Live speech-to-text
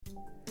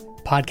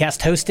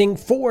Podcast hosting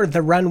for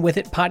the Run With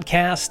It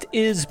podcast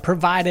is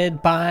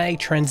provided by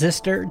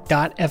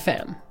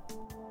Transistor.fm.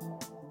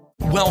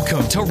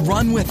 Welcome to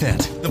Run With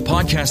It, the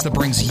podcast that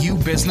brings you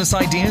business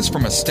ideas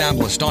from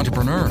established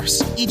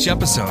entrepreneurs. Each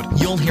episode,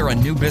 you'll hear a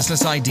new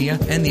business idea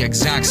and the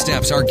exact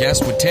steps our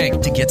guest would take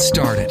to get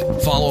started.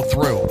 Follow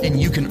through, and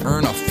you can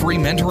earn a free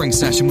mentoring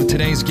session with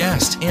today's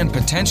guest and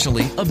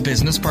potentially a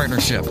business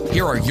partnership.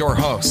 Here are your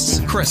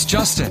hosts, Chris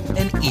Justin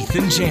and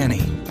Ethan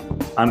Janney.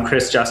 I'm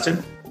Chris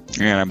Justin.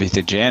 And I'm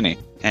Ethan Janney.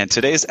 And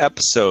today's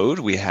episode,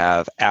 we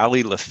have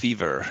Ali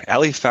Lefevre.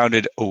 Ali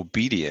founded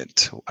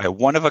Obedient, a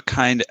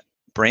one-of-a-kind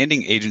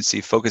branding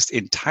agency focused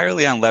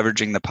entirely on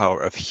leveraging the power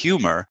of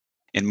humor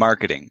in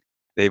marketing.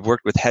 They've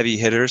worked with heavy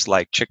hitters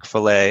like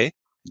Chick-fil-A,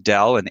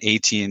 Dell, and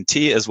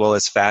AT&T, as well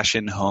as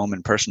fashion, home,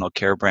 and personal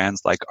care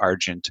brands like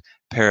Argent,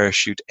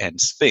 Parachute,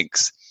 and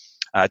Sphinx.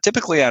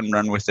 Typically on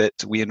Run With It,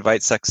 we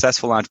invite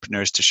successful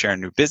entrepreneurs to share a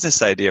new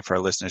business idea for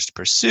our listeners to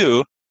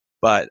pursue.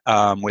 But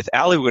with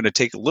Ali, we're going to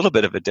take a little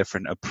bit of a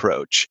different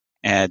approach.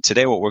 And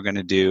today what we're going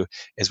to do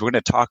is we're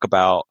going to talk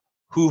about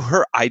who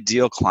her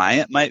ideal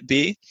client might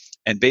be,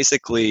 and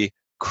basically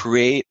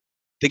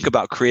think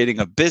about creating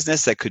a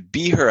business that could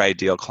be her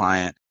ideal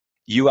client.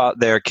 You out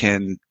there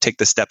can take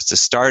the steps to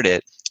start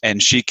it,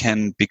 and she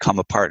can become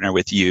a partner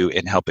with you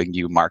in helping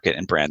you market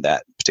and brand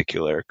that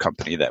particular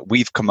company that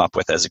we've come up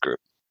with as a group.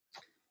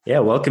 Yeah,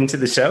 welcome to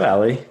the show,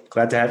 Ali.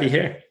 Glad to have you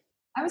here.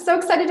 I'm so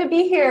excited to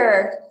be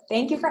here.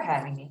 Thank you for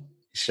having me.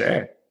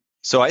 Sure.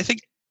 So I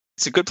think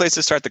it's a good place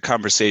to start the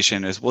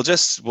conversation is we'll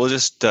just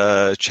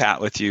chat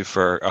with you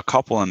for a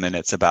couple of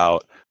minutes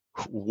about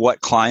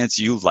what clients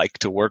you like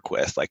to work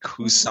with, like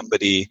who's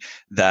somebody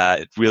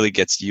that really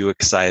gets you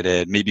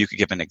excited. Maybe you could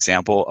give an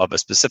example of a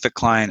specific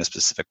client, a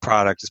specific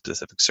product, a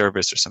specific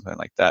service, or something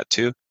like that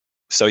too.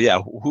 So yeah,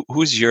 who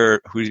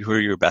are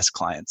your best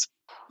clients?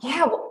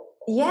 Yeah.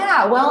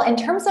 Well, in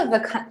terms of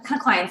the kind of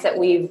clients that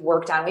we've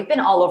worked on, we've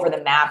been all over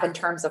the map in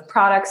terms of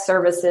products,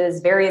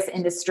 services, various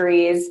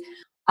industries,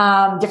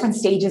 different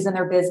stages in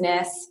their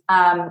business.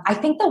 I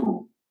think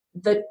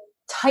the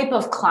type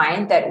of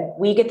client that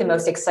we get the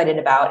most excited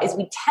about is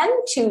we tend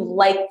to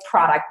like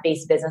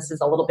product-based businesses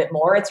a little bit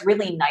more. It's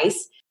really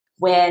nice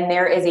when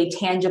there is a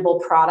tangible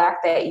product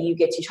that you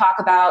get to talk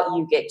about,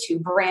 you get to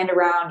brand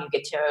around, you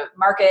get to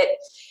market.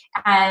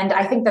 And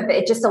I think that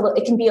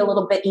it can be a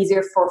little bit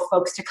easier for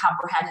folks to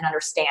comprehend and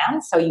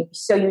understand. So you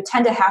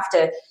tend to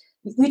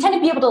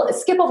be able to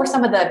skip over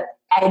some of the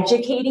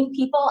educating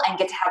people and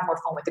get to have more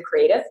fun with the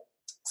creative.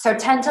 So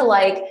tend to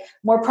like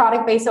more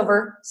product-based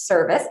over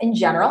service in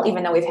general,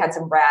 even though we've had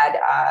some rad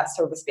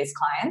service-based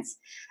clients.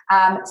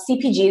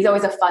 CPG is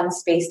always a fun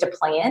space to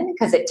play in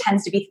because it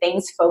tends to be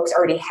things folks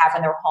already have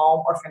in their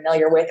home or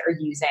familiar with or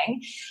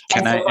using.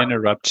 Can I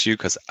interrupt you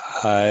because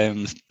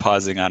I'm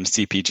pausing on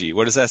CPG?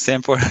 What does that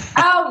stand for?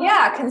 Oh,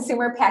 yeah,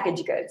 consumer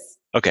packaged goods.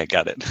 Okay,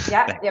 got it.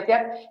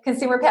 Yep.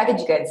 Consumer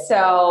packaged goods.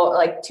 So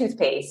like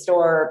toothpaste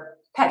or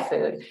pet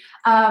food.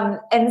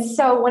 And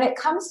so when it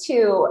comes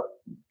to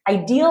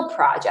ideal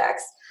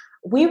projects,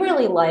 we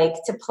really like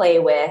to play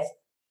with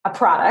a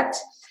product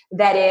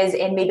that is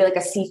in maybe like a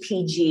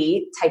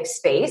CPG type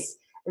space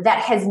that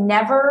has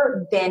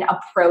never been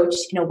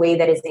approached in a way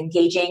that is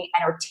engaging,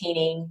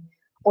 entertaining,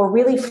 or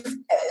really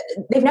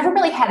they've never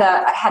really had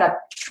a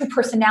true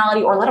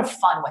personality or a lot of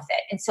fun with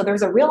it. And so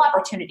there's a real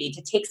opportunity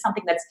to take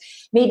something that's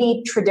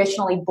maybe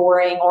traditionally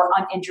boring or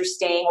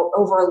uninteresting or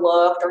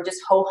overlooked or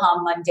just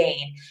ho-hum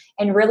mundane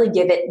and really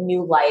give it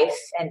new life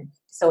and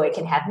so it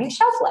can have new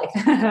shelf life.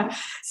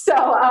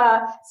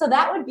 So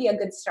that would be a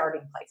good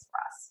starting place for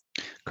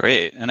us.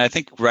 Great. And I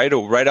think right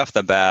off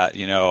the bat,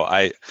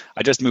 I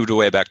just moved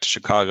away back to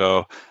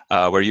Chicago,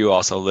 where you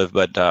also live,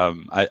 but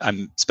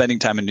I'm spending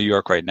time in New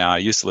York right now. I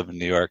used to live in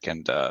New York,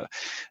 and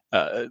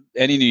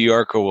any New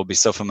Yorker will be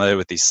so familiar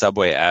with these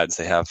Subway ads.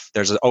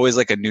 There's always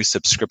like a new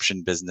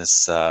subscription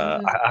business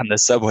on the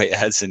Subway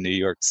ads in New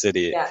York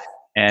City. Yeah.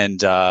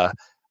 And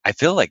I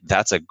feel like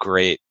that's a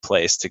great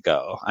place to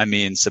go. I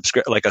mean,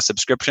 like a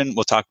subscription,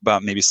 we'll talk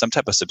about maybe some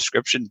type of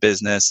subscription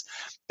business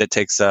that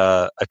takes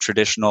a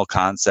traditional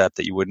concept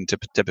that you wouldn't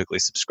typically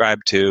subscribe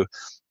to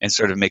and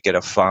sort of make it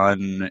a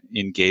fun,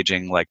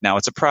 engaging, like now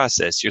it's a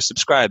process. You're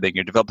subscribing,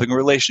 you're developing a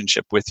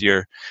relationship with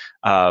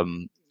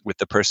with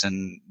the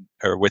person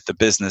or with the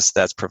business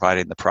that's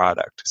providing the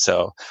product.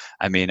 So,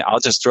 I mean,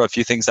 I'll just throw a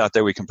few things out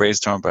there we can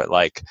brainstorm, but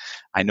like,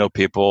 I know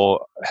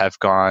people have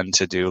gone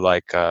to do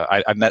like,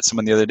 I met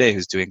someone the other day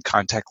who's doing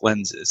contact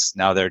lenses.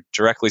 Now they're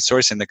directly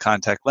sourcing the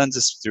contact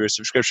lenses through a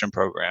subscription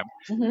program.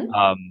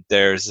 Mm-hmm.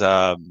 There's,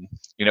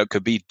 it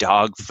could be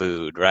dog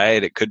food,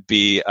 right? It could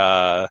be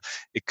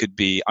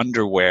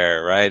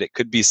underwear, right? It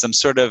could be some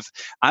sort of,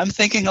 I'm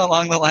thinking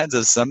along the lines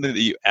of something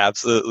that you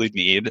absolutely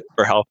need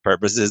for health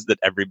purposes that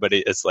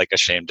everybody is like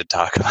ashamed to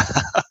talk about.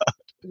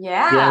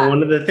 Yeah.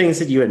 One of the things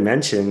that you had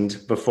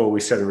mentioned before we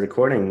started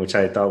recording, which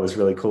I thought was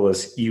really cool,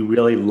 is you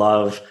really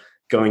love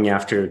going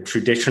after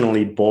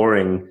traditionally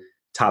boring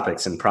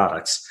topics and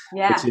products.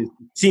 Yeah. Which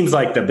seems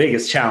like the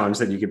biggest challenge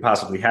that you could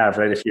possibly have,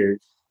 right?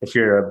 If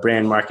you're a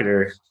brand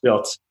marketer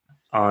built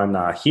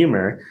on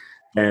humor,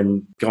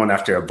 And going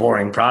after a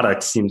boring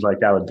product seems like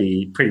that would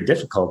be pretty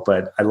difficult.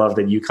 But I love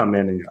that you come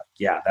in and you're like,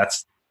 yeah,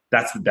 that's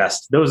the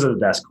best. Those are the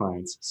best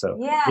clients. So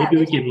maybe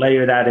we can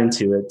layer that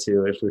into it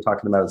too, if we're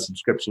talking about a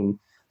subscription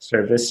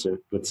service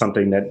with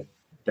something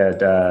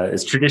that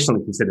is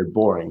traditionally considered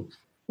boring.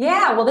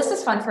 Yeah, well, this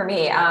is fun for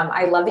me.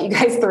 I love that you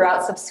guys threw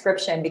out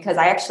subscription, because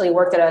I actually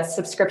worked at a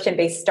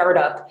subscription-based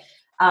startup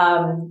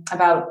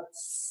about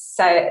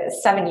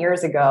 7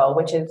 years ago,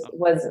 which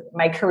was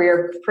my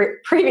career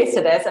previous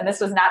to this, and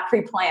this was not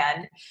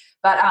pre-planned.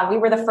 But we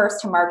were the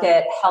first to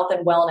market health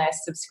and wellness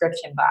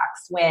subscription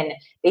box when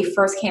they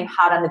first came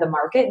hot onto the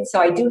market. And so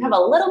I do have a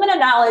little bit of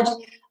knowledge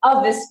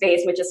of this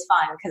space, which is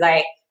fun because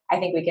I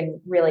think we can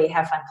really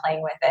have fun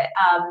playing with it.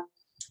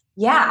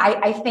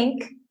 I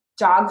think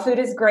dog food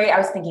is great. I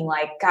was thinking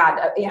like, God,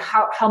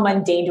 how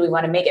mundane do we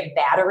want to make it?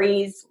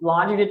 Batteries,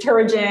 laundry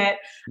detergent,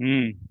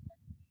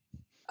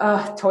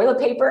 toilet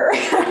paper.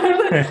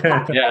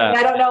 Yeah.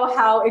 I don't know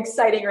how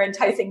exciting or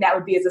enticing that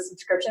would be as a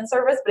subscription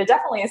service, but it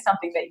definitely is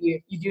something that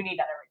you do need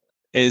on a regular.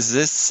 Is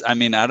this, I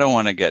don't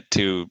want to get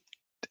too,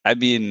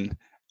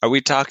 are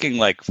we talking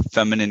like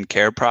feminine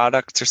care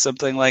products or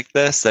something like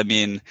this?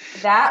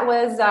 That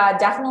was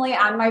definitely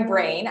on my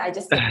brain. I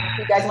just think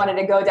you guys wanted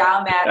to go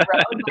down that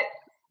road,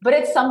 but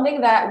it's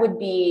something that would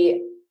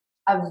be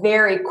a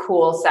very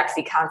cool,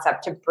 sexy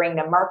concept to bring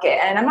to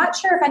market. And I'm not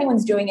sure if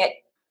anyone's doing it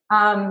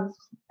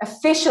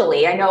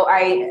officially. I know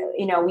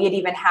we had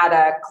even had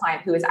a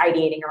client who was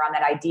ideating around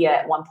that idea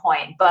at one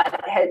point,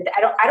 but I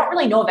don't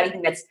really know of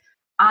anything that's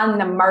on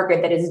the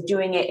market that is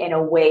doing it in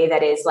a way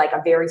that is like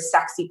a very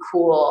sexy,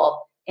 cool,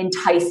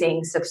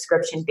 enticing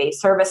subscription-based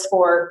service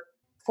for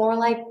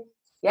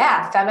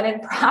feminine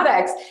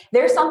products.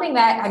 There's something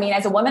that,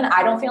 as a woman,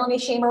 I don't feel any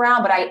shame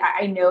around, but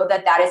I know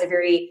that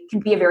can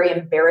be a very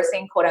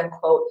embarrassing, quote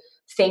unquote,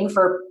 thing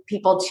for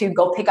people to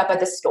go pick up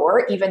at the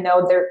store, even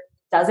though there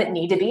doesn't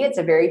need to be. It's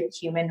a very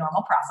human,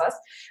 normal process.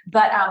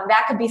 But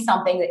that could be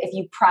something that if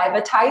you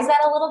privatize that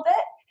a little bit,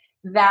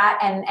 that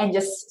and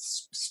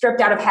just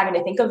stripped out of having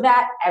to think of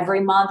that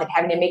every month and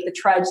having to make the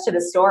trudge to the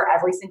store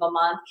every single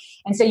month.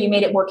 And so you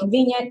made it more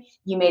convenient,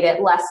 you made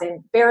it less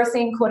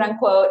embarrassing, quote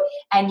unquote,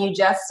 and you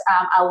just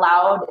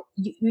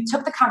you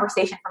took the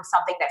conversation from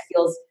something that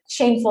feels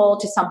shameful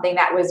to something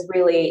that was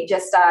really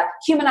just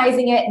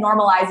humanizing it,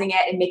 normalizing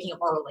it, and making it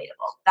more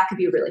relatable. That could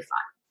be really fun.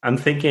 I'm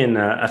thinking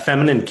a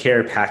feminine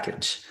care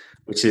package,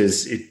 which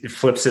is, it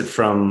flips it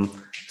from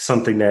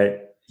something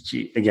that,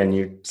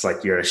 it's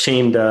like you're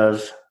ashamed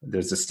of.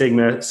 There's a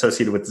stigma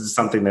associated with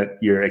something that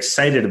you're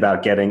excited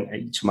about getting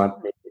each month.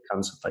 Maybe it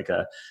comes with like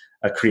a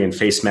Korean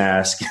face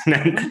mask. And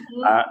then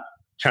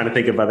trying to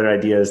think of other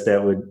ideas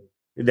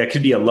that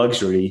could be a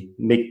luxury,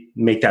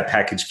 make that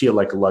package feel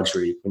like a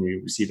luxury when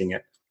you're receiving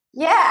it.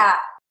 Yeah.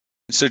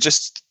 So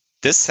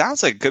this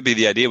sounds like it could be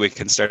the idea we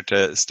can start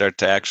to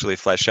actually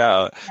flesh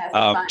out.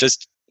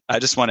 I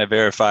just want to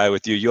verify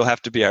with you. You'll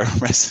have to be our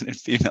resident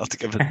female to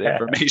give us the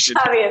information.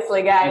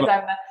 Obviously, guys,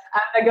 I'm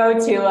the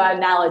go-to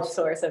knowledge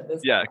source of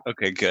this. Yeah.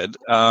 Okay. Good.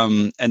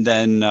 And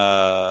then,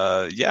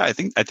 I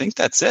think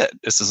that's it.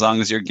 Just as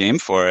long as you're game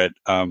for it,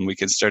 we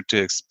can start to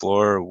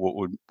explore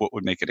what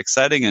would make it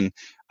exciting. And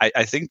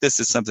I think this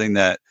is something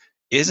that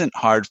isn't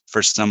hard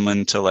for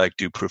someone to like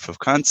do proof of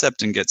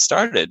concept and get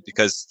started,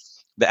 because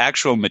the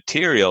actual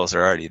materials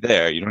are already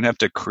there. You don't have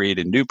to create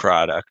a new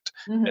product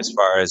as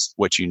far as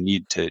what you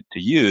need to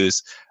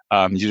use.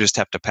 You just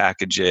have to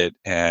package it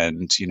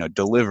and,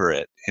 deliver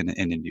it in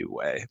a new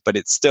way. But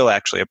it's still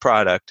actually a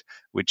product,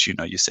 which,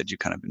 you said you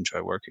kind of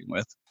enjoy working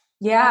with.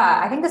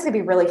 Yeah, I think this could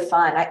be really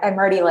fun. I'm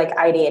already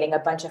ideating a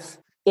bunch of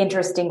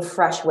interesting,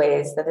 fresh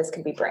ways that this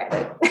could be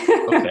branded.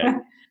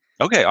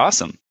 Okay,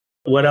 awesome.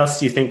 What else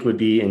do you think would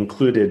be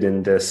included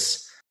in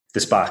this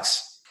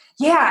box?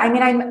 Yeah,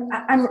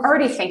 I'm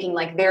already thinking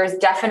there's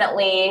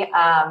definitely,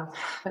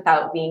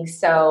 without being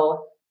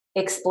so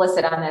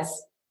explicit on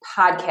this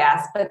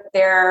podcast, but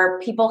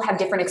people have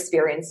different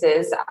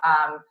experiences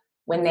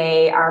when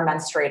they are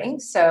menstruating.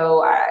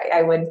 So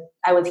I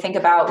would think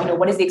about,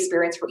 what is the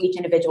experience for each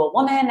individual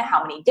woman?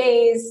 How many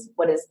days?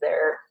 What does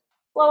their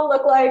flow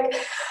look like?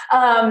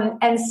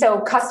 And so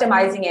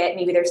customizing it,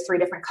 maybe there's 3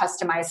 different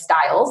customized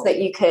styles that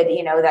you could,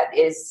 that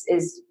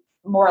is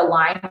more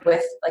aligned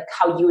with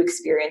how you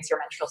experience your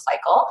menstrual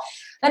cycle.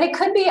 Then it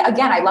could be,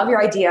 again, I love your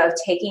idea of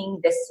taking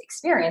this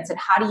experience and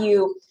how do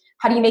you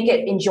make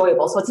it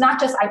enjoyable? So it's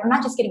I'm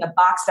not just getting a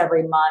box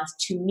every month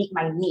to meet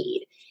my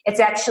need. It's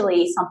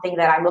actually something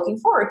that I'm looking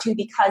forward to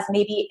because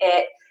maybe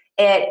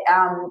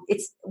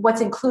it's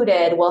what's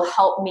included will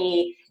help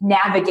me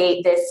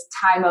navigate this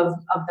time of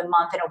the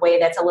month in a way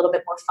that's a little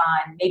bit more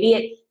fun.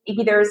 Maybe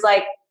there's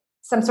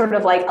some sort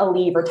of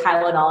Aleve or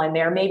Tylenol in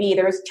there. Maybe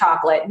there's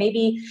chocolate.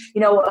 Maybe,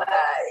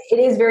 it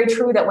is very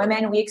true that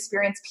women, we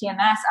experience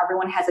PMS.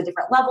 Everyone has a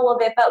different level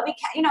of it, but we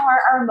can,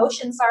 our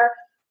emotions are,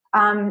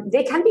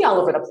 they can be all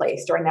over the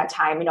place during that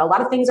time. A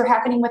lot of things are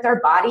happening with our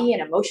body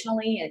and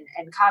emotionally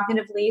and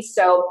cognitively.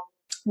 So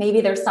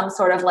Maybe there's some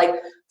sort of like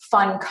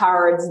fun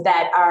cards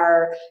that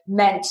are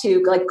meant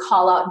to like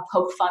call out and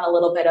poke fun a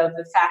little bit of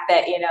the fact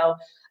that,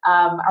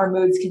 our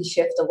moods can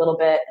shift a little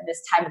bit in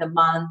this time of the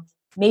month.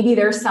 Maybe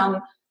there's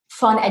some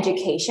fun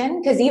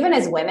education, because even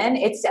as women,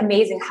 it's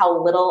amazing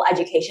how little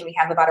education we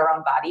have about our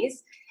own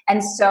bodies.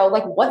 And so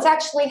like, what's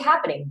actually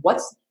happening?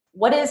 What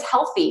is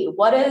healthy?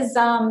 What is,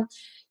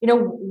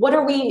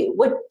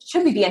 what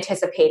should we be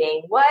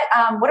anticipating? What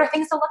are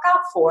things to look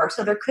out for?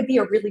 So there could be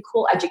a really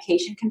cool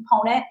education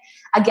component.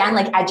 Again,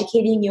 like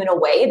educating you in a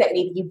way that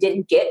maybe you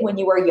didn't get when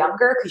you were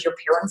younger because your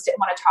parents didn't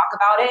want to talk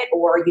about it,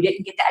 or you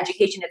didn't get the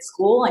education at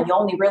school and you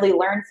only really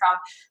learned from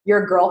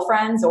your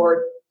girlfriends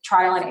or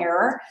trial and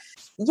error.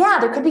 Yeah,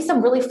 there could be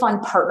some really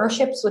fun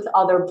partnerships with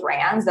other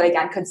brands that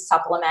again could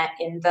supplement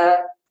in the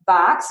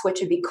box, which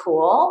would be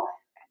cool.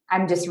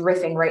 I'm just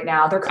riffing right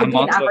now. There could be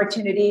an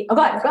opportunity. Oh,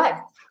 go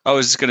ahead. I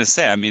was just going to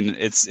say, I mean,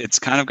 it's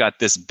kind of got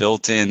this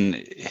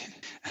built-in,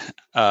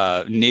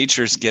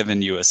 nature's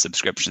given you a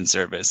subscription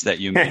service that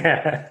you may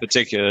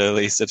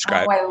particularly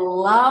subscribe. Oh, I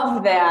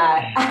love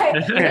that. I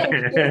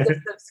didn't get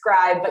to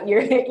subscribe, but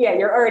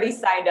you're already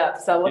signed up.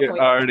 So you're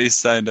already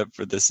signed up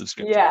for this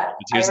subscription. Yeah,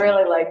 I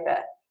really like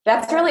that.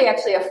 That's really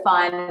actually a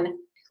fun,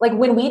 like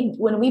when we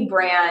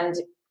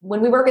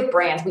work with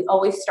brands, we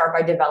always start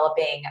by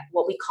developing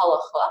what we call a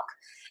hook.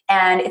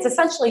 And it's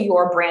essentially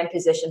your brand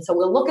position. So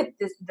we'll look at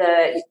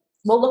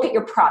we'll look at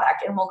your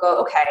product and we'll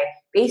go, okay,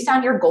 based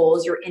on your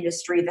goals, your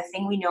industry, the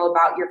thing we know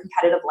about your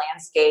competitive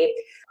landscape,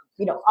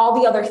 all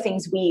the other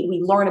things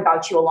we learn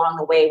about you along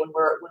the way when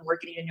we're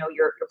getting to know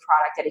your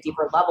product at a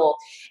deeper level.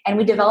 And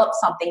we develop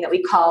something that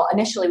we call it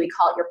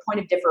your point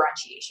of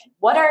differentiation.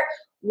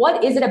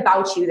 What is it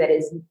about you that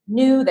is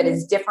new, that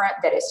is different,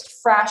 that is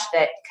fresh,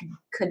 that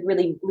could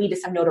really lead to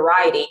some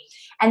notoriety?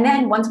 And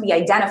then once we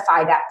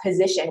identify that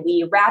position,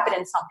 we wrap it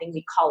in something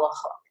we call a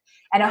hook.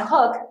 And a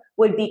hook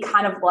would be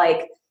kind of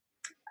like,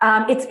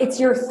 it's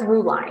your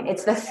through line.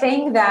 It's the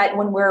thing that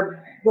when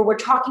we're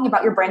talking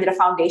about your brand at a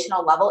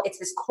foundational level, it's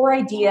this core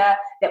idea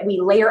that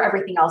we layer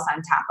everything else on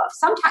top of.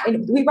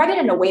 Sometimes we write it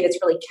in a way that's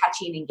really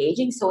catchy and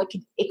engaging, so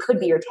it could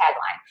be your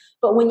tagline.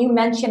 But when you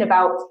mention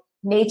about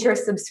nature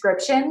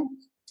subscription,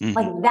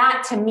 like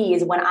that to me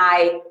is when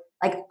I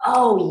like,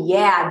 oh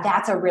yeah,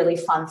 that's a really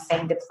fun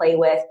thing to play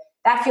with.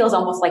 That feels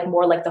almost like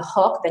more like the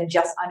hook than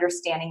just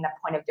understanding the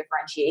point of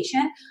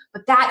differentiation.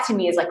 But that to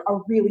me is like a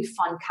really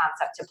fun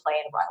concept to play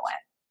and run with.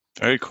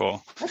 Very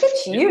cool. Look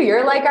at you.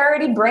 You're like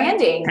already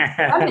branding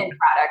feminine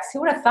products. Who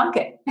would have thunk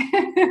it?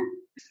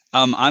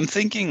 I'm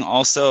thinking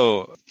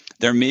also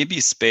there may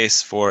be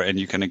space for, and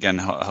you can again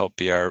help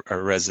be our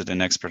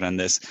resident expert on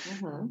this.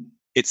 Mm-hmm.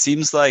 It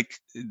seems like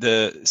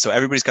so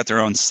everybody's got their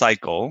own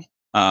cycle,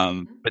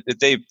 but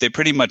they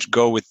pretty much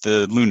go with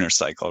the lunar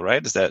cycle,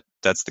 right?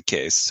 That's the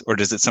case, or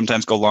does it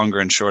sometimes go longer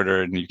and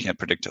shorter, and you can't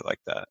predict it like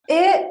that?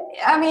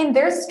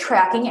 There's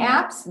tracking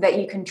apps that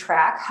you can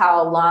track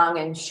how long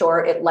and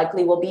short it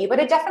likely will be, but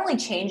it definitely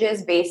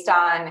changes based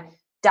on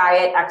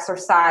diet,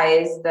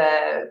 exercise,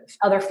 the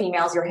other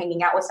females you're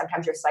hanging out with.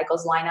 Sometimes your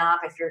cycles line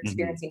up. If you're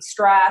experiencing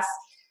stress,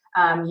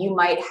 you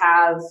might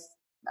have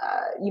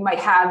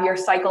your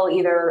cycle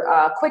either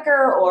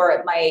quicker, or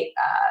it might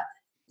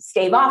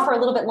stave off for a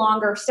little bit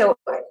longer. So,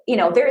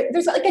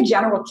 there's like a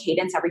general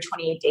cadence every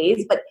 28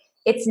 days, but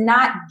it's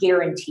not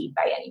guaranteed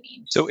by any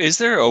means. So is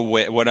there a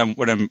way, what I'm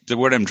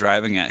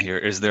driving at here,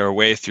 is there a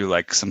way through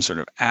like some sort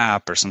of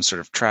app or some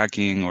sort of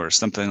tracking or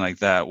something like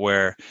that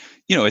where,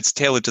 it's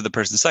tailored to the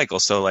person's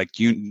cycle? So like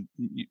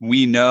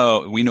we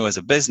know as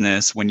a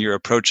business when you're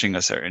approaching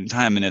a certain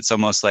time, and it's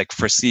almost like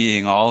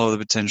foreseeing all of the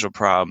potential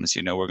problems,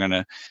 you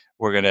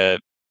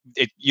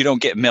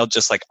don't get mailed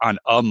just like on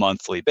a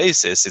monthly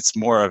basis. It's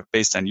more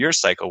based on your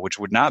cycle, which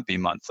would not be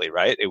monthly,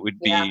 right? It would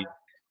be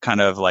kind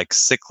of like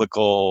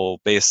cyclical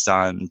based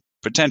on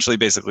potentially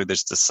basically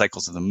there's the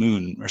cycles of the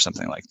moon or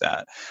something like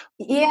that.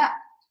 Yeah.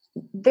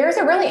 There's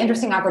a really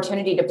interesting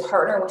opportunity to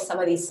partner with some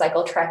of these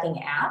cycle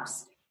tracking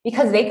apps,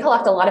 because they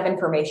collect a lot of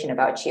information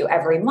about you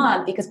every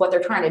month, because what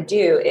they're trying to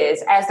do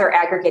is, as they're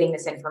aggregating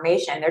this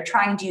information, they're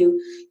trying to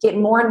get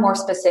more and more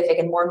specific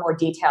and more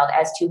detailed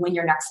as to when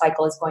your next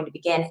cycle is going to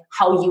begin,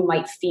 how you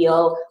might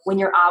feel when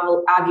you're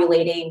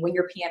ovulating, when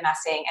you're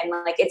PMSing. And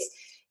like, it's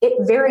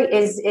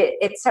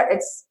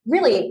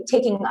really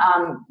taking,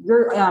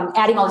 you're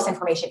adding all this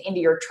information into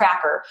your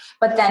tracker,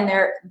 but then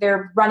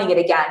they're running it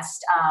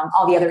against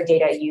all the other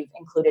data you've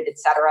included, et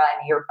cetera,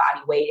 and your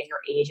body weight and your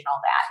age and all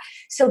that.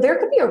 So there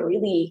could be a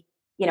really,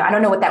 I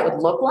don't know what that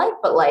would look like,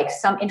 but like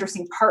some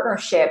interesting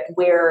partnership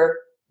where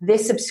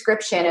this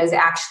subscription is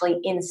actually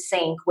in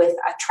sync with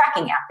a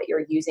tracking app that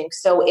you're using.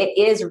 So it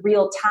is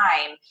real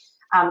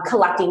time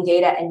collecting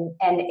data, and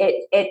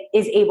it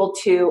is able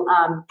to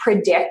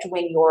predict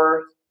when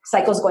your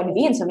cycle is going to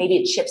be. And so maybe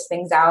it ships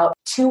things out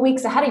 2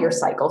 weeks ahead of your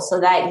cycle so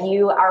that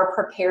you are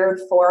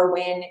prepared for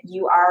when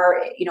you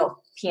are,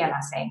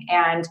 PMSing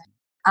and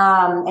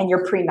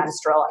you're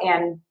premenstrual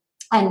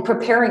and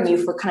preparing you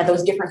for kind of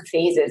those different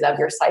phases of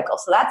your cycle.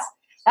 So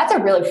that's a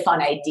really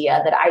fun idea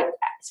that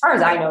as far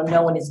as I know,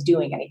 no one is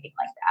doing anything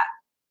like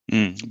that.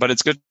 But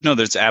it's good to know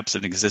there's apps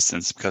in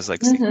existence because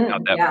seeking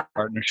out that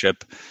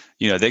partnership,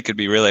 they could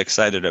be really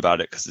excited about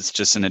it because it's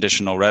just an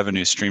additional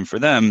revenue stream for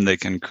them. They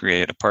can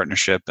create a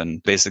partnership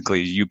and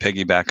basically you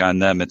piggyback on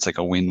them. It's like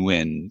a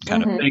win-win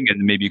kind of thing.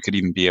 And maybe you could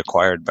even be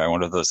acquired by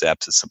one of those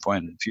apps at some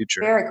point in the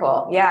future. Very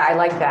cool. Yeah, I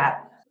like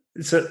that.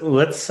 So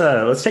let's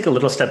take a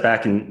little step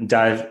back and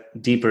dive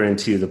deeper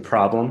into the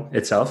problem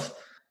itself.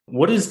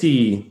 What is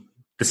the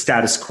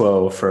status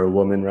quo for a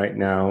woman right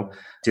now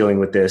dealing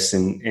with this?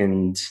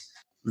 And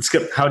let's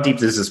get, how deep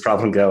does this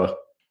problem go?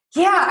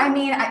 Yeah, I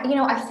mean,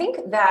 I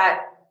think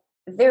that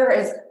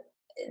there's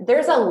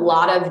a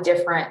lot of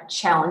different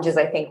challenges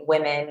I think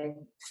women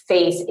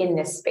face in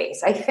this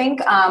space. I think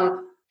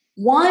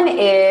one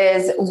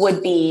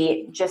would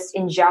be just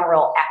in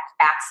general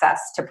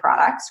access to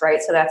products, right?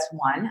 So that's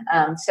one.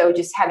 So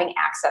just having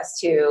access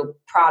to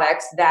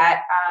products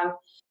that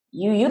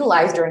you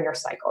utilize during your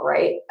cycle,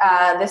 right?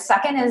 The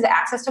second is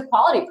access to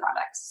quality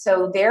products.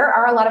 So there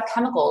are a lot of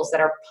chemicals that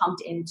are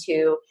pumped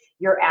into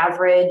your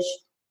average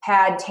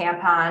pad,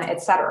 tampon,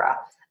 et cetera.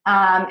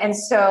 And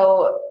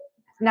so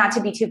not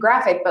to be too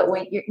graphic, but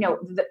when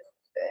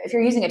if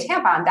you're using a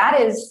tampon, that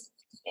is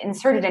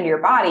inserted into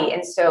your body.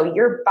 And so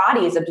your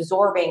body is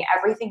absorbing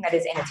everything that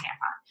is in a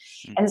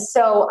tampon. And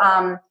so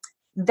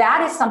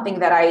that is something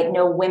that I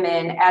know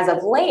women as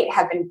of late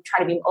have been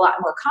trying to be a lot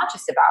more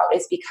conscious about,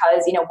 is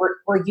because,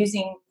 we're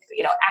using,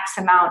 X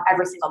amount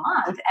every single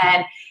month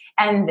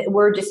and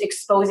we're just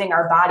exposing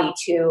our body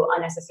to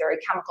unnecessary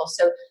chemicals.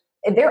 So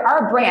there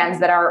are brands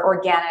that are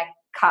organic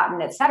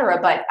cotton, et cetera,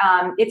 but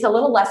it's a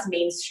little less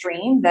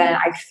mainstream than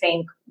I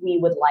think we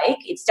would like.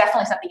 It's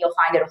definitely something you'll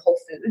find at Whole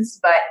Foods,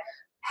 but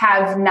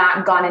have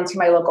not gone into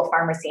my local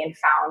pharmacy and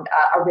found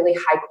a really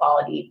high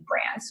quality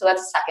brand. So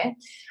that's second.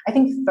 I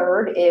think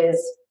third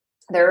is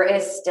there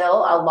is still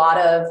a lot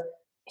of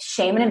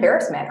shame and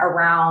embarrassment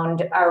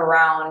around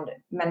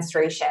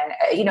menstruation.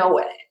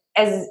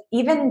 As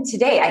even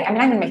today,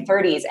 I'm in my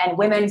 30s, and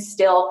women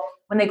still,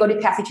 when they go to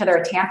pass each other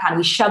a tampon,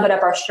 we shove it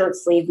up our shirt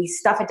sleeve, we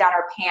stuff it down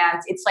our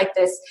pants. It's like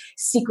this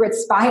secret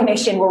spy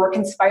mission where we're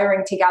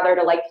conspiring together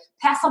to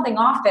pass something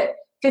off that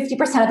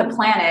 50% of the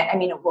planet, a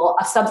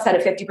subset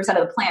of 50%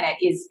 of the planet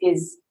is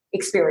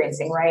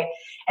experiencing, right?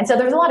 And so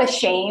there's a lot of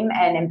shame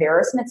and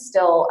embarrassment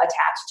still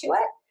attached to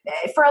it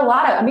for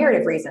a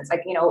myriad of reasons, that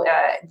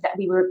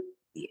we were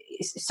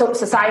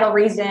societal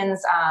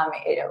reasons,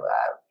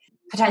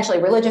 potentially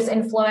religious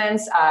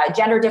influence,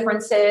 gender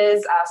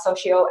differences,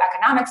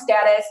 socioeconomic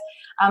status,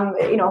 a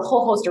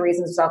whole host of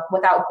reasons. So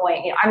without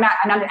going, I'm not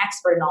an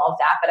expert in all of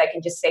that, but I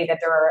can just say that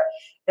there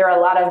are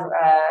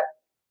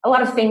a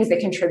lot of things that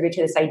contribute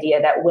to this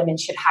idea that women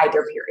should hide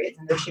their periods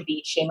and there should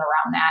be shame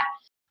around that.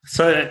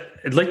 So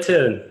I'd like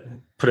to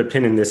put a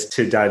pin in this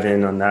to dive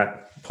in on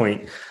that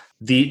point.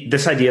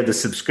 This idea of the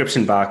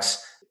subscription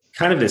box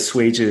kind of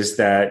assuages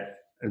that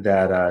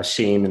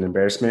shame and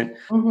embarrassment.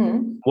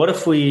 What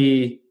if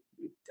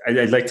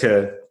I'd like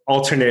to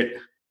alternate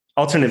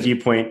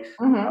viewpoint.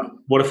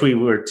 What if we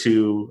were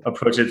to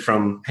approach it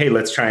from, hey,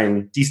 let's try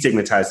and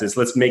destigmatize this.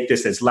 Let's make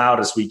this as loud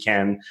as we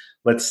can.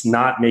 Let's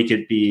not make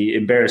it be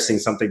embarrassing,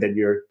 something that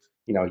you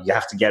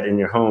have to get in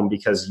your home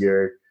because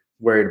you're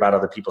worried about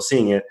other people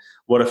seeing it.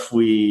 What if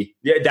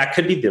that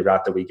could be the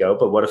route that we go,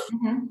 but what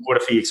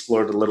if we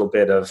explored a little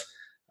bit of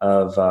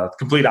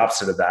complete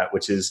opposite of that,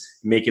 which is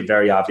make it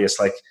very obvious,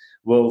 like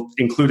we'll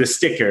include a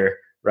sticker,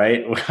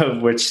 right?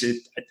 Which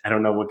I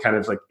don't know what kind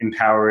of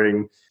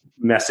empowering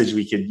message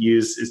we could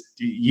use.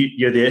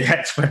 You're the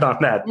expert on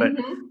that, but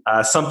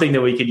something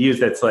that we could use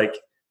that's like,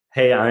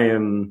 hey, I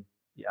am,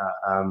 hey,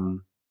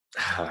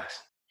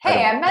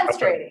 I'm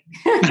menstruating.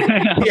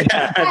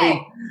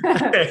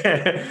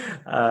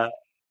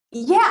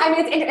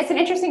 It's an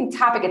interesting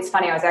topic. It's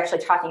funny. I was actually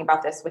talking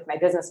about this with my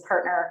business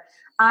partner.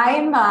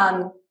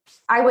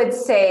 I would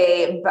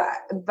say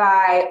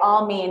by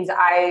all means,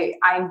 I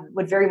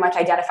would very much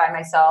identify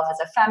myself as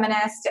a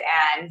feminist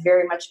and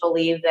very much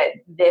believe that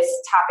this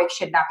topic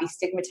should not be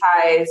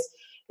stigmatized.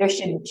 There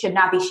should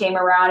not be shame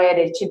around it.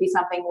 It should be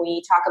something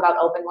we talk about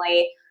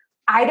openly.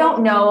 I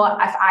don't know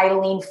if I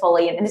lean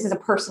fully, and this is a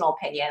personal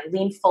opinion,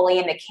 lean fully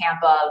in the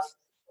camp of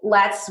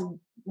let's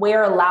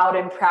wear loud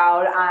and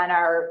proud on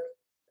our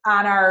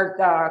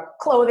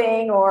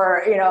clothing,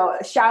 or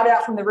shout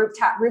out from the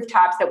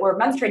rooftops that we're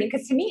menstruating,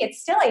 because to me it's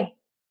still a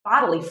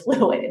bodily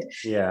fluid.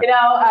 So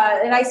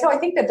I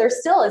think that there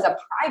still is a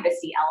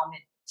privacy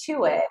element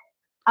to it.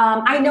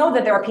 I know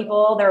that there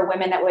are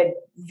women that would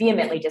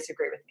vehemently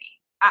disagree with me.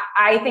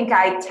 I think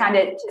I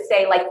tended to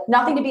say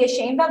nothing to be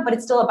ashamed of, but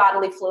it's still a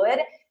bodily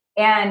fluid,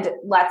 and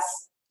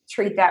let's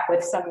treat that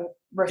with some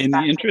respect. In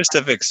the interest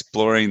of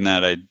exploring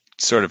that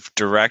sort of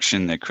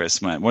direction that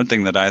Chris went, one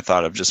thing that I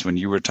thought of just when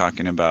you were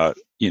talking about,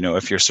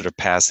 if you're sort of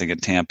passing a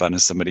tampon to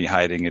somebody,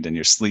 hiding it in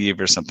your sleeve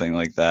or something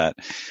like that,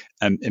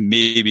 and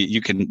maybe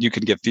you can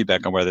give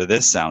feedback on whether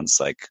this sounds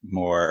like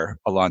more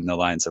along the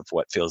lines of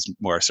what feels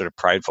more sort of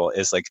prideful,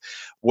 is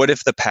what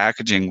if the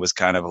packaging was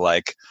kind of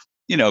like,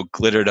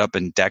 glittered up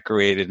and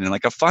decorated in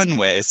like a fun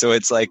way. So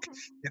it's like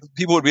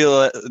people would be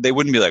they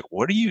wouldn't be like,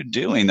 what are you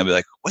doing? They'll be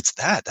like, what's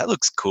that? That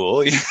looks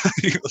cool.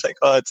 You're like,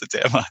 oh, it's a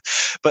tampon.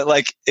 But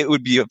like, it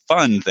would be a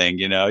fun thing,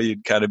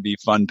 you'd kind of be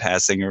fun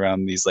passing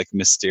around these like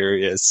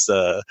mysterious,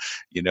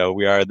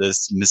 we are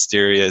this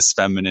mysterious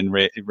feminine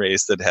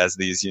race that has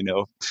these,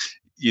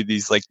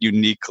 these like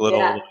unique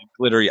little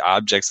glittery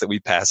objects that we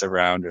pass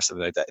around or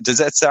something like that. Does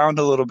that sound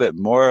a little bit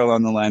more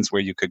along the lines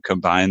where you could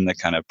combine the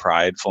kind of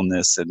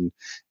pridefulness and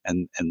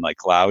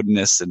like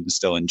loudness and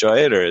still enjoy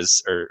it, or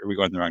are we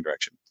going in the wrong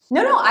direction?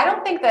 No, I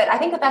don't think that. I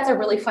think that that's a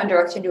really fun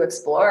direction to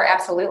explore.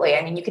 Absolutely.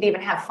 I mean, you could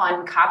even have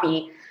fun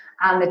copy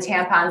on the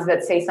tampons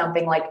that say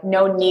something like,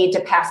 no need to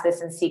pass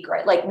this in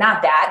secret. Like,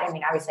 not that. I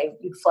mean, obviously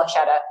you'd flush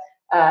out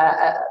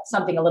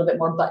something a little bit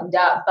more buttoned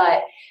up,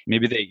 but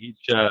maybe they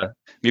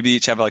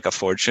each have like a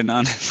fortune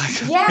on it.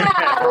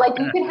 Like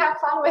you can have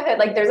fun with it.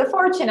 Like there's a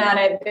fortune on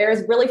it.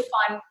 There's really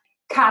fun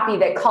copy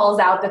that calls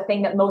out the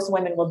thing that most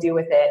women will do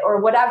with it or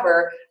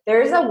whatever.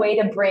 There's a way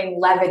to bring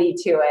levity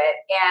to it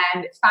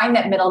and find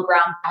that middle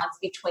ground balance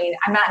between,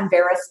 I'm not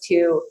embarrassed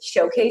to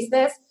showcase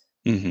this,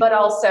 but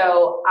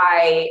also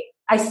I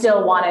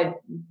still want to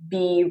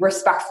be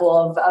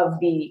respectful of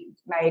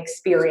my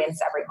experience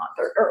every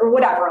month or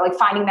whatever, like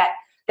finding that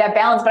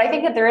balance. But I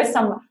think that there is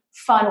some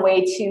fun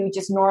way to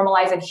just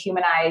normalize and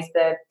humanize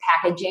the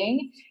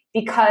packaging,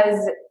 because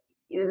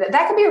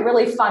that could be a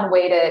really fun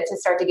way to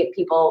start to get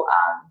people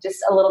just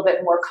a little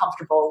bit more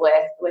comfortable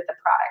with the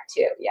product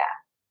too. Yeah.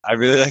 I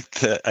really like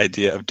the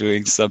idea of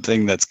doing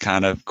something that's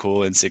kind of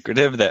cool and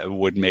secretive that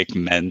would make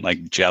men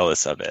like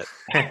jealous of it.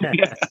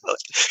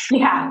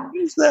 Yeah. What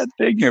is that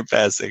thing you're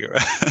passing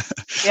around?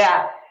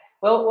 Yeah.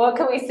 Well, what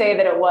can we say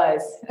that it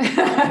was?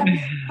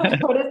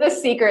 What is the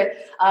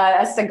secret?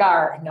 A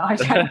cigar. No, I'm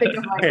trying to think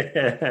of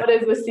what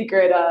is the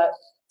secret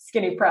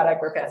skinny product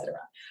we're passing around.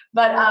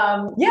 But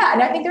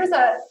and I think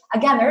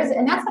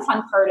and that's the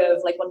fun part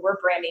of like when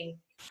we're branding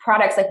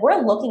products, like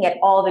we're looking at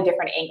all the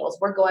different angles.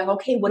 We're going,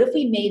 okay, what if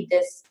we made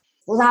this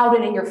loud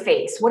and in your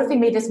face? What if we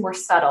made this more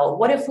subtle?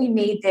 What if we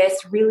made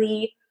this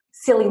really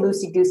silly,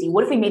 loosey-goosey?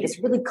 What if we made this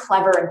really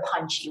clever and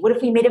punchy? What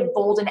if we made it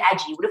bold and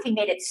edgy? What if we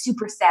made it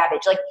super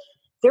savage? Like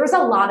there's a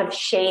lot of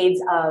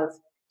shades of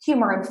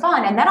humor and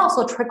fun. And that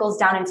also trickles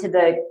down into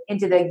the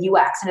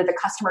UX, into the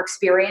customer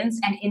experience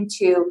and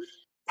into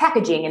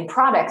packaging and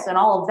products and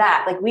all of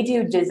that. Like we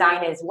do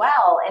design as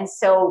well. And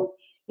so,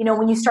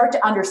 when you start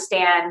to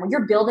understand, when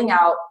you're building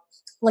out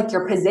like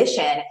your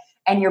position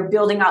and you're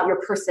building out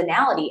your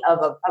personality of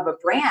a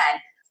brand,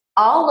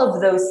 all of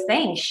those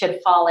things should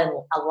fall in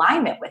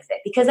alignment with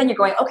it, because then you're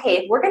going, okay,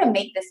 if we're going to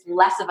make this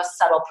less of a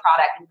subtle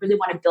product and really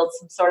want to build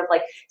some sort of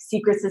like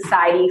secret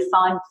society,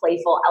 fun,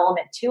 playful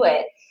element to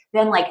it,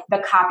 then like the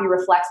copy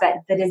reflects that,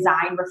 the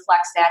design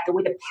reflects that, the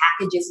way the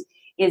package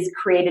is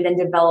created and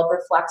developed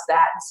reflects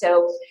that. And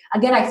so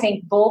again, I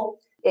think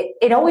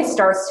it always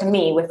starts to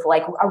me with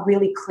like a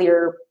really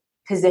clear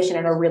position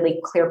and a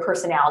really clear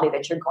personality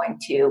that you're going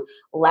to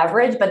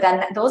leverage. But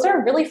then those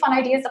are really fun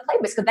ideas to play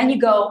with, because then you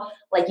go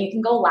like, you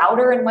can go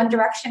louder in one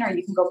direction or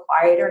you can go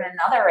quieter in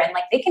another. And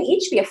like, they can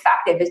each be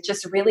effective. It's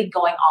just really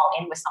going all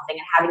in with something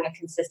and having a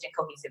consistent,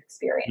 cohesive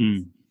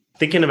experience.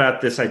 Thinking about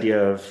this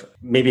idea of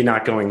maybe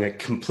not going like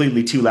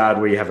completely too loud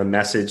where you have a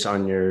message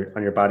on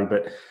your body,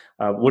 but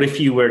what if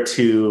you were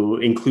to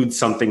include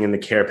something in the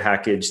care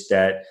package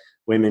that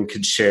women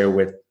could share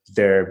with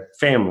their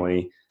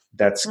family?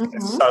 That's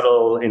a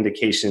subtle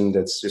indication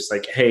that's just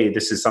like, hey,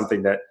 this is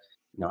something that,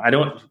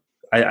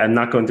 I'm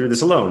not going through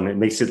this alone. It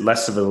makes it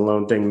less of an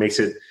alone thing, makes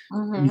it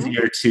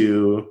easier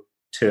to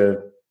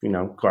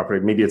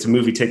cooperate. Maybe it's a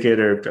movie ticket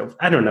or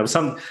I don't know.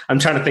 I'm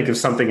trying to think of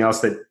something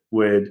else that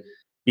would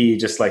be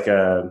just like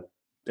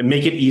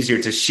make it easier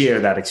to share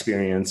that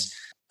experience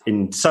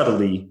and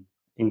subtly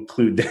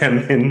include them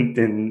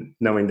in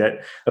knowing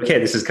that, okay,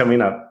 this is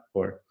coming up.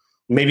 Or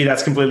maybe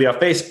that's completely off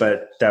base,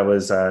 but that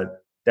was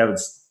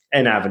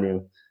an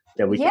avenue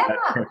that we can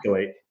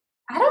calculate.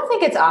 I don't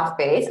think it's off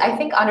base. I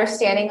think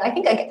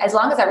as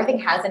long as everything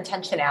has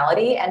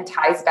intentionality and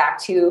ties back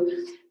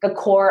to the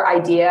core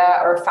idea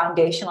or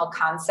foundational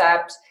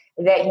concept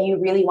that you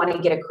really want to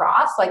get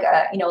across, like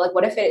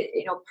what if it,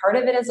 part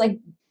of it is like,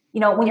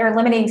 when you're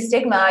eliminating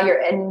stigma,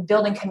 you're in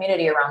building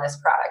community around this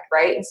product,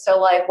 right? And so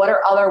like, what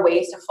are other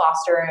ways to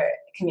foster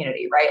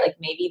community, right? Like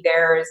maybe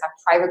there's a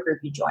private group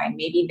you join.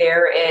 Maybe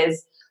there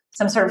is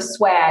some sort of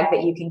swag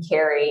that you can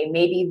carry.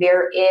 Maybe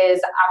there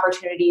is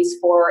opportunities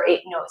for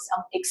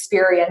some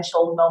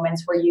experiential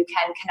moments where you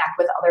can connect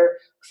with other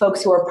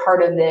folks who are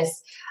part of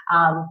this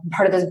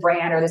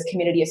brand or this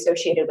community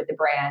associated with the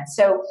brand.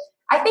 So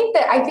I think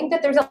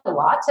that there's a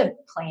lot to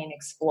play and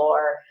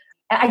explore.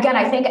 And again,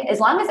 I think as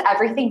long as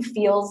everything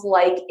feels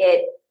like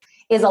it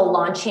is a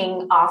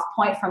launching off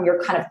point from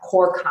your kind of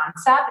core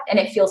concept and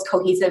it feels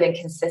cohesive and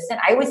consistent,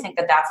 I always think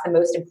that that's the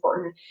most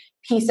important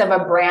piece of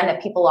a brand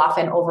that people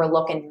often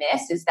overlook and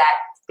miss, is that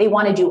they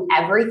want to do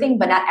everything,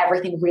 but not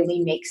everything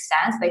really makes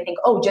sense. They think,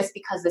 just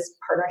because this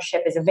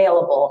partnership is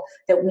available,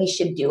 that we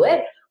should do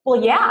it.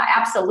 Well, yeah,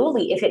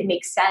 absolutely. If it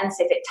makes sense,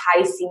 if it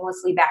ties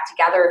seamlessly back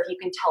together, if you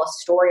can tell a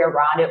story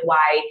around it,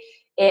 why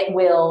it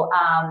will,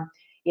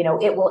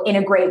 it will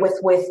integrate with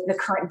the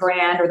current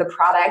brand or the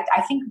product.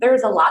 I think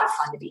there's a lot of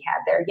fun to be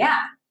had there. Yeah.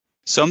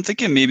 So I'm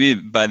thinking maybe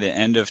by the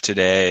end of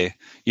today,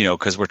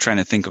 because we're trying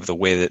to think of the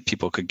way that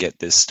people could get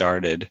this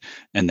started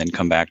and then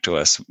come back to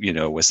us,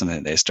 with something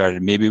that they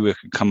started. Maybe we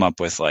could come up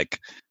with like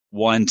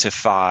 1 to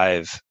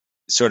 5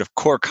 sort of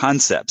core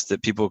concepts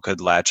that people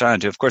could latch on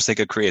to. Of course, they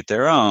could create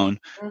their own.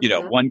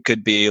 One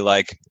could be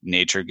like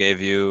nature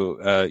gave you,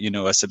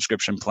 a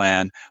subscription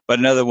plan, but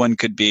another one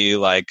could be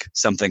like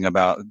something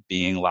about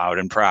being loud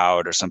and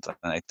proud or something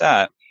like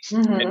that.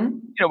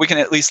 And, we can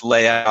at least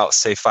lay out,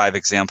 say, 5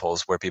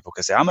 examples where people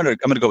could say, I'm gonna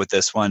go with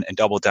this one and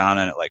double down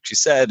on it, like she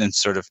said, and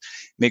sort of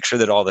make sure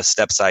that all the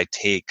steps I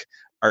take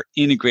are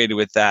integrated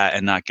with that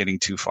and not getting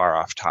too far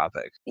off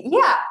topic.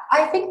 Yeah,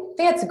 I think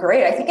that's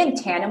great. I think in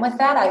tandem with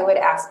that, I would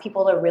ask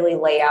people to really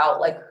lay out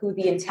like who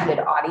the intended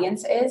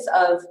audience is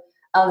of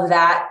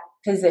that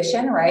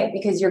position, right?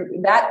 Because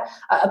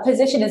a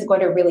position is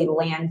going to really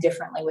land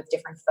differently with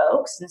different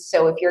folks. And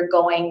so if you're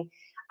going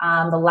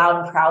the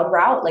loud and proud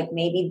route, like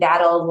maybe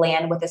that'll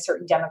land with a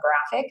certain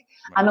demographic.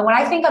 And when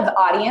I think of the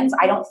audience,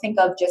 I don't think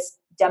of just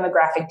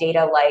demographic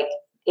data like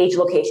age,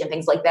 location,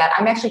 things like that.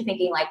 I'm actually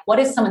thinking like, what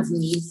is someone's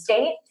need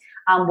state?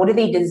 What do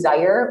they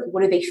desire?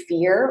 What do they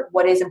fear?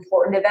 What is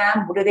important to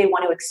them? What do they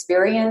want to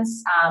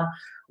experience?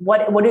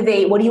 What do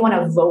you want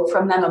to evoke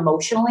from them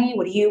emotionally?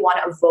 What do you want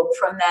to evoke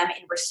from them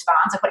in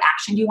response? Like what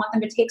action do you want them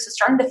to take? So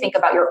starting to think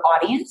about your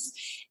audience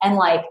and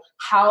like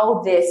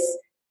how this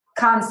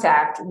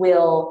concept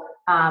will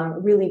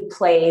really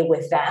play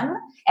with them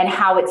and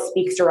how it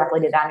speaks directly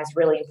to them is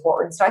really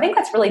important. So I think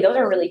those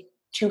are really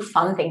 2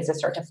 fun things to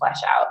start to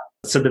flesh out.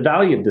 So the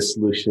value of the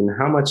solution,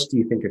 how much do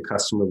you think a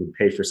customer would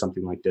pay for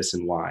something like this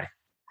and why?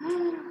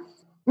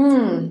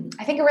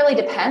 I think it really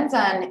depends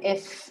on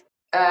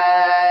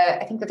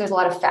I think that there's a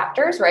lot of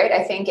factors, right?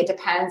 I think it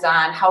depends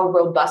on how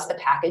robust the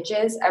package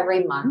is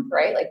every month,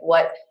 right? Like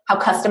how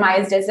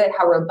customized is it?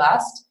 How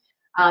robust?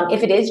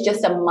 If it is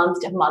just a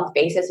month-to-month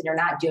basis and you're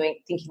not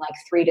thinking like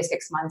 3 to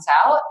 6 months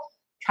out,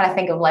 trying to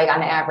think of like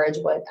on average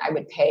what I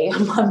would pay a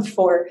month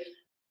for,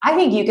 I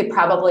think you could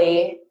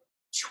probably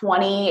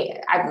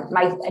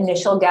my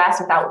initial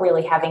guess without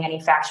really having any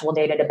factual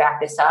data to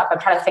back this up. I'm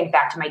trying to think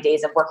back to my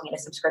days of working at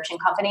a subscription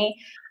company,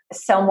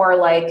 somewhere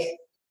like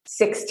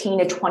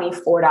 $16 to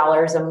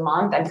 $24 a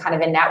month. I'm kind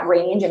of in that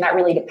range. And that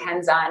really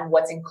depends on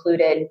what's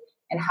included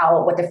and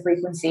what the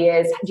frequency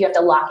is. Do you have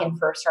to lock in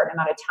for a certain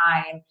amount of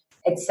time,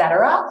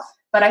 etc.?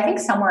 But I think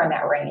somewhere in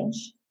that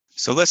range.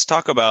 So let's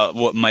talk about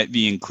what might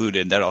be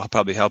included. That'll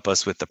probably help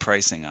us with the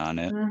pricing on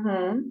it.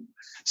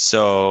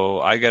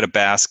 So I get a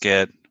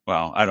basket.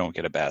 Well, I don't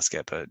get a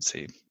basket, but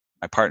see,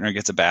 my partner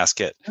gets a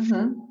basket.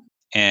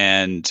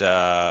 And, it's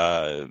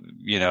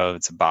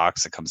a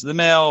box that comes in the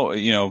mail.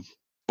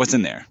 What's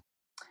in there?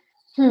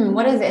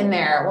 What is in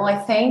there? Well, I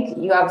think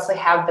you obviously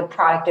have the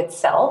product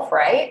itself,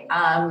 right?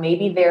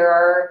 Maybe there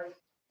are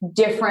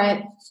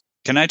different...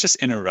 Can I just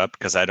interrupt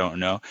because I don't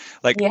know?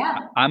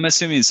 I'm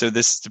assuming, so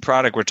the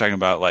product we're talking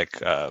about, like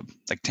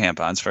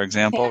tampons, for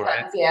example,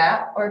 right?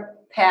 Yeah, or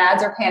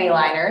pads or panty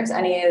liners.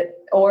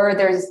 Or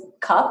there's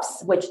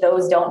cups, which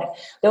those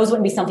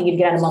wouldn't be something you'd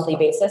get on a monthly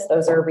basis.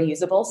 Those are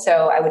reusable.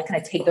 So I would kind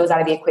of take those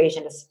out of the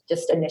equation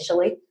just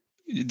initially.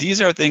 These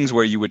are things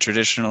where you would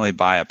traditionally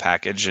buy a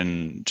package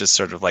and just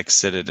sort of like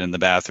sit it in the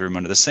bathroom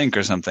under the sink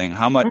or something.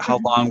 How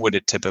long would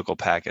a typical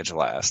package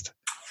last?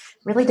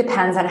 Really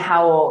depends on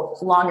how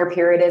long your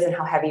period is and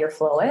how heavy your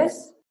flow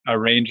is. A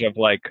range of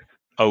like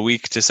a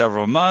week to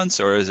several months,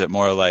 or is it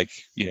more like,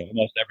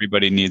 most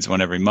everybody needs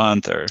one every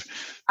month? Or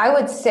I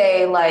would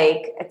say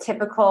like a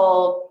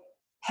typical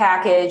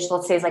package,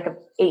 let's say is like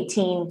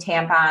 18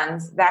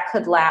 tampons, that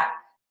could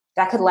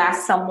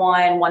last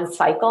someone 1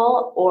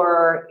 cycle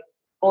or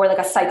like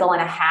a cycle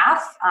and a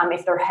half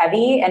if they're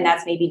heavy, and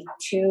that's maybe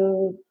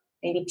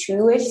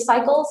 2-ish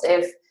cycles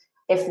if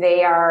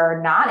they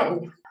are not,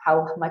 and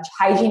how much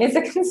hygiene is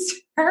a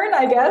concern,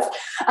 I guess,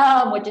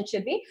 which it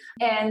should be.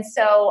 And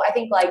so I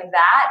think like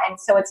that, and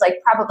so it's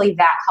like probably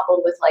that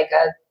coupled with like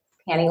a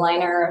panty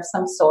liner of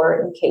some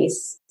sort in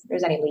case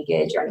there's any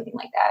leakage or anything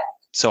like that.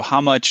 So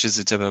how much is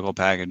a typical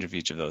package of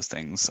each of those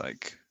things?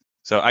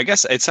 So I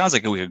guess it sounds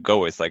like we could go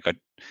with like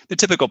the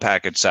typical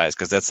package size,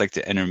 because that's like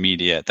the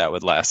intermediate that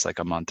would last like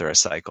a month or a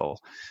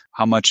cycle.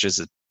 How much is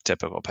a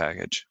typical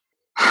package?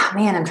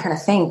 Man, I'm trying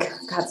to think.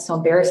 God, it's so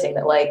embarrassing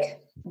that like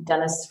I've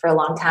done this for a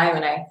long time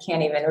and I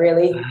can't even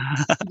really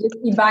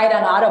you buy it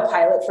on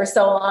autopilot for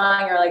so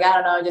long, or like, I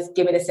don't know, just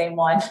give me the same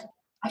one.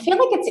 I feel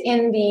like it's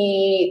in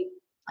the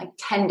like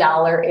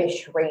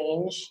 $10-ish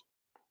range.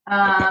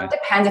 Okay.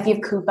 Depends if you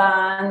have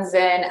coupons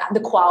and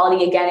the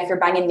quality. Again, if you're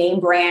buying a name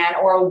brand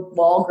or a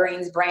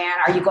Walgreens brand,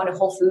 are you going to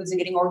Whole Foods and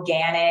getting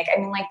organic? I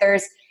mean, like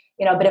there's,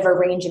 a bit of a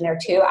range in there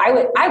too.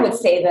 I would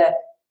say that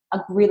a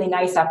really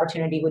nice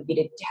opportunity would be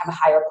to have a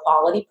higher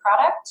quality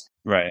product.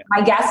 Right.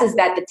 My guess is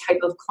that the type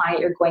of client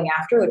you're going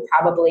after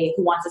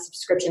who wants a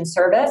subscription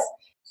service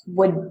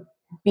would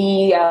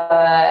be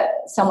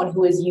someone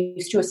who is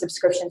used to a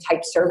subscription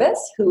type service,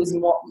 who's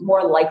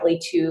more likely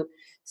to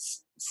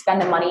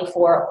spend the money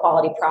for a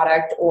quality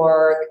product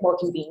or more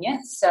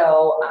convenience.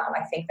 So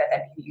I think that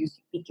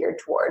be geared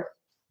toward.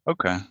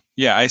 Okay.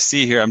 Yeah, I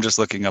see here. I'm just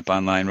looking up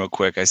online real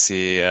quick. I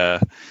see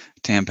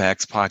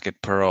Tampax Pocket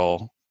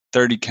Pearl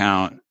 30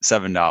 count,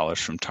 $7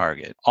 from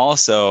Target.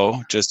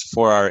 Also, just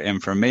for our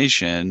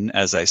information,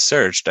 as I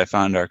searched, I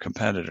found our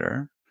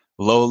competitor,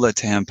 Lola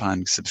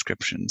Tampon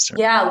subscription service.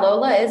 Yeah,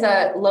 Lola is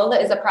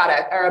a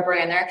product or a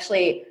brand.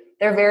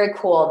 They're very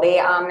cool. They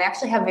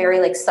actually have very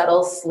like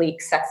subtle,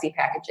 sleek, sexy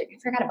packaging. I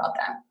forgot about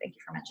them. Thank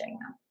you for mentioning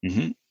that.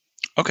 Mm-hmm.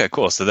 Okay,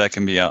 cool. So that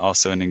can be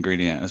also an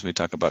ingredient as we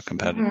talk about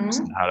competitors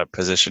and how to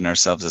position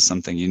ourselves as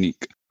something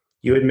unique.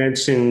 You had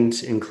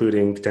mentioned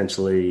including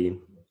potentially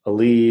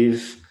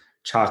Aleve,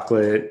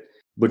 chocolate.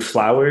 Would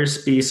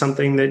flowers be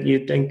something that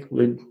you think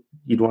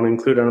you'd want to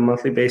include on a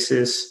monthly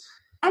basis?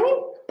 I mean,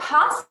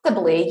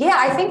 possibly. Yeah,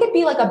 I think it'd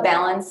be like a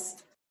balance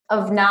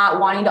of not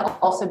wanting to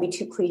also be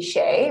too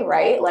cliche,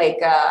 right?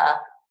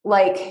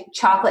 Like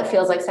chocolate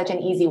feels like such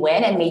an easy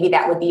win, and maybe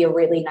that would be a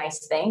really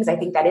nice thing. Because I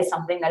think that is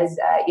something that is,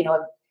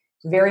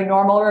 a very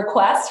normal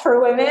request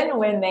for women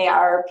when they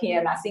are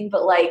PMSing.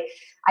 But like,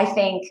 I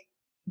think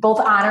both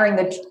honoring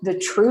the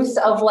truths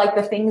of like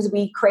the things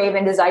we crave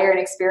and desire and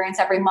experience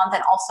every month,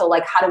 and also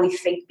like how do we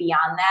think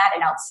beyond that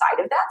and outside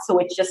of that, so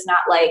it's just not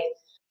like,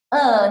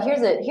 oh,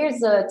 here's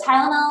a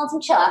Tylenol and some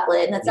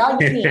chocolate and that's all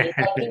you need.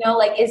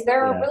 Like, is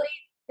there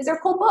a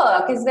cool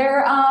book? Is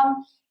there a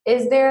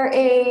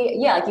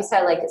like you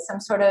said, like some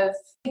sort of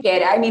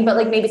ticket? I mean, but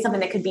like maybe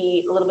something that could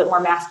be a little bit more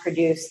mass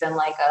produced than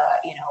like a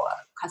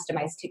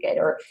customized ticket,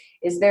 or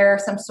is there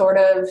some sort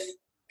of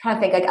kind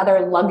of think like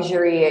other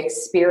luxury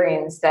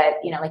experience that,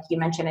 like you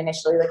mentioned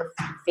initially, like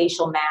a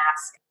facial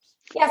mask.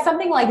 Yeah,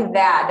 something like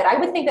that I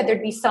would think that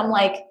there'd be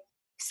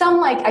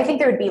I think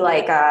there would be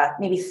like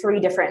maybe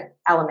 3 different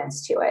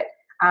elements to it.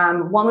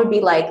 One would be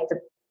like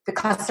the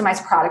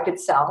customized product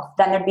itself.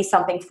 Then there'd be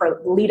something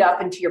for lead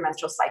up into your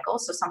menstrual cycle.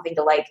 So something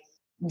to like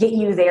get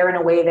you there in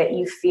a way that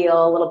you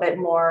feel a little bit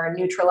more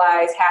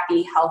neutralized,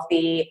 happy,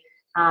 healthy,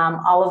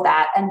 all of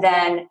that. And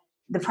then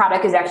the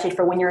product is actually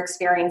for when you're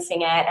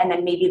experiencing it. And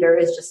then maybe there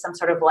is just some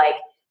sort of like,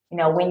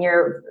 when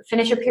you're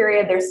finish your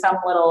period, there's some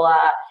little,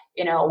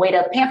 way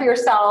to pamper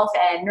yourself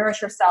and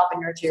nourish yourself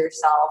and nurture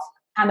yourself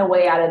on the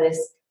way out of this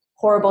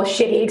horrible,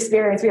 shitty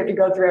experience we have to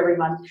go through every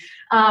month.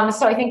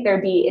 So I think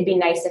it'd be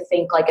nice to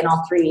think like in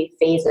all 3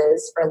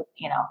 phases for,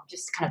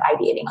 just kind of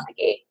ideating on the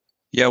gate.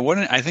 Yeah.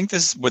 I think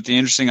what the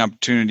interesting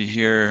opportunity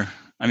here,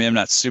 I mean, I'm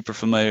not super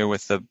familiar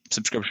with the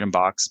subscription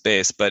box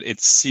space, but it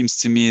seems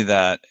to me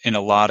that in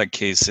a lot of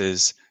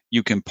cases,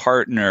 you can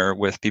partner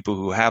with people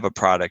who have a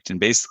product and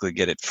basically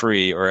get it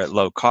free or at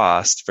low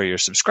cost for your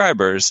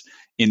subscribers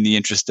in the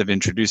interest of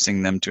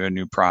introducing them to a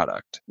new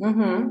product.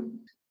 Mm-hmm.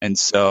 And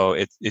so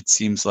it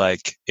seems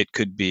like it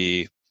could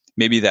be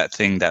maybe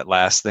that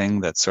last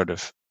thing that's sort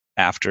of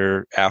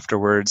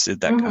afterwards,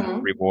 that kind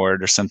of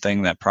reward or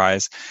something, that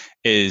prize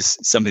is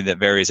something that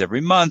varies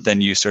every month,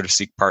 and you sort of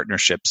seek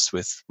partnerships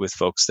with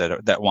folks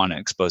that want to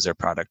expose their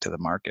product to the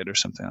market or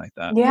something like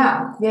that.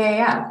 Yeah.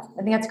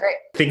 I think that's great.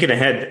 Thinking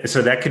ahead,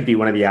 so that could be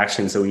one of the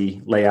actions that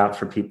we lay out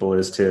for people,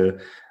 is to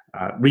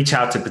reach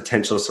out to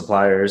potential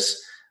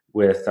suppliers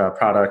with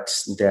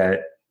products that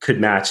could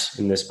match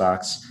in this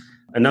box.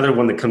 Another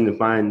one that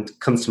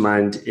comes to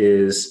mind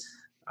is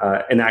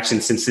an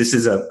action. Since this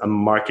is a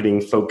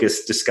marketing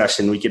focused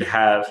discussion, we could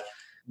have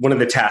one of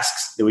the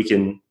tasks that we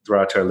can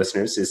throw out to our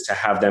listeners is to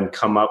have them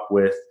come up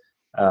with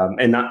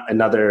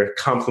another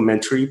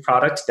complementary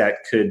product that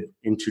could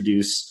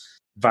introduce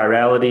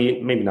virality,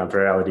 maybe not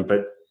virality,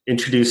 but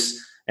introduce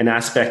an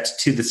aspect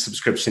to the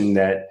subscription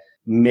that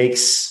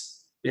makes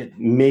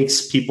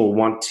people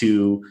want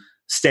to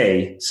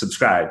stay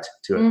subscribed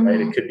to it. Right?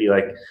 It could be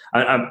like,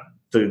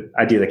 the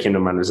idea that came to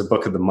mind was a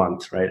book of the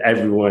month, right?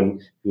 Everyone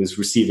who's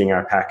receiving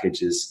our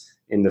package is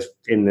in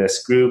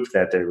this group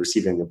that they're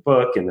receiving the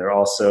book, and they're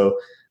also,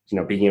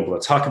 being able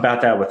to talk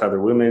about that with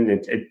other women.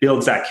 It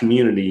builds that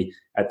community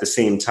at the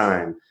same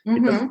time.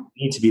 It doesn't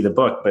need to be the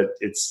book, but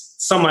it's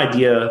some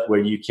idea where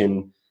you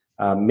can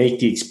make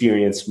the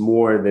experience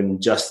more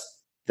than just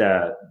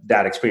that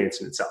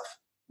experience in itself.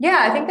 Yeah,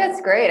 I think that's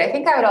great. I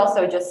think I would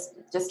also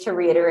just to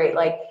reiterate,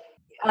 like,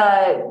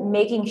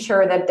 making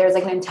sure that there's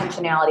like an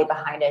intentionality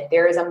behind it.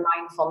 There is a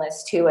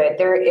mindfulness to it.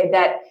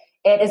 That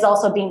it is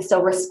also being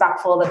so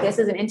respectful that this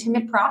is an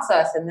intimate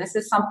process, and this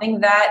is something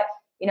that,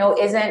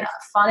 isn't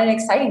fun and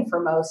exciting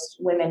for most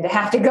women to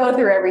have to go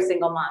through every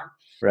single month.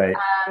 Right.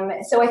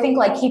 So I think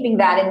like keeping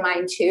that in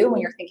mind too, when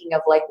you're thinking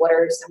of like, what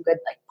are some good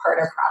like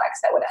partner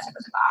products that would end up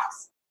in the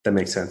box? That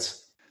makes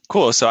sense.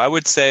 Cool. So I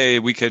would say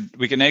we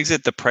can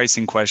exit the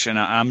pricing question.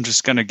 I'm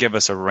just going to give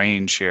us a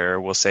range here.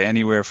 We'll say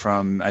anywhere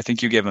from, I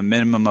think you gave a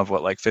minimum of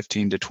like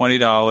 $15 to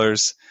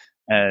 $20,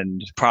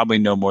 and probably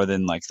no more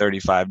than like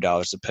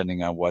 $35,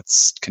 depending on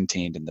what's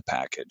contained in the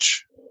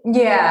package.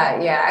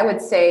 Yeah. I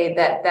would say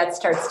that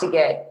starts to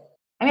get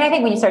I mean, I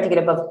think when you start to get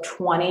above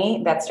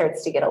 20, that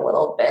starts to get a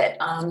little bit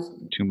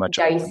Too much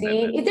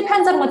dicey. It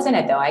depends on what's in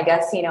it, though. I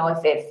guess,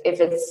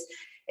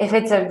 if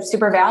it's a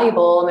super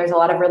valuable and there's a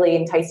lot of really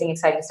enticing,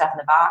 exciting stuff in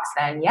the box,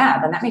 then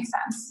that makes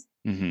sense.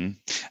 Mm-hmm.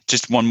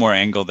 Just one more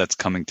angle that's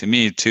coming to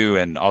me too,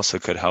 and also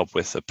could help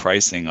with the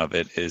pricing of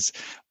it, is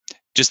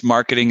just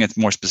marketing it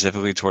more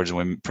specifically towards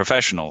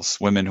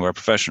women who are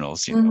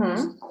professionals,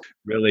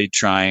 really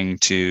trying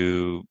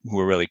to, who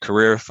are really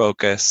career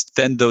focused.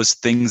 Then those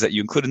things that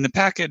you include in the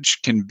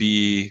package can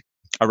be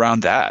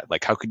around that.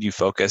 Like, how could you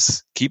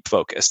keep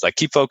focused? Like,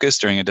 keep focused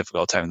during a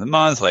difficult time of the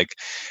month. Like,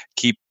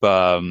 keep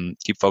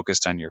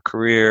focused on your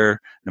career,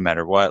 no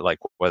matter what, like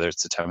whether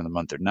it's the time of the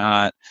month or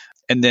not.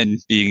 And then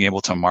being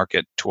able to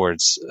market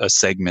towards a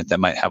segment that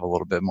might have a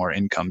little bit more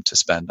income to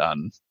spend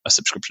on a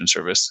subscription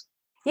service.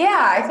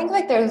 Yeah, I think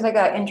like there's like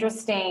I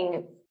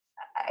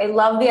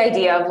love the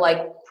idea of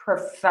like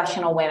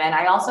professional women.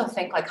 I also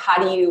think like,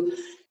 how do you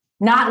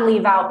not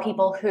leave out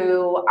people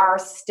who are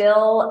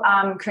still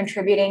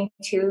contributing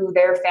to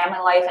their family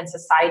life and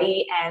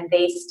society, and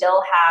they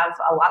still have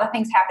a lot of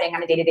things happening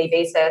on a day-to-day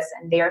basis,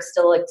 and they are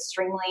still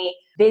extremely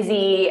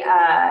busy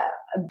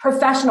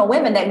professional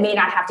women that may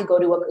not have to go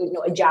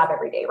to a job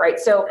every day, right?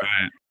 So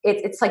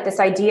it's like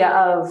this idea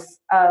of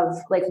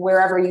like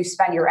wherever you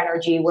spend your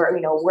energy,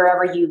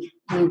 wherever you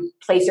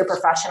place your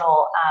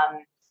professional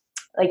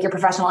like your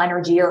professional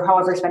energy, or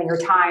however you're spending your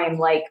time,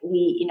 like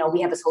we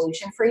have a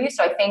solution for you.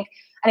 So I think,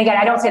 and again,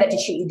 I don't say that to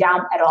shoot you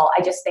down at all.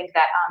 I just think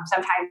that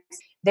sometimes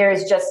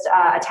there's just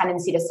a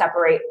tendency to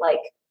separate like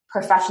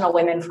professional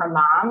women from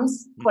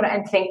moms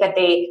and think that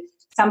they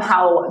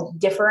somehow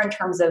differ in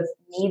terms of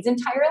needs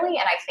entirely.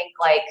 And I think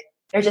like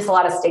there's just a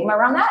lot of stigma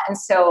around that. And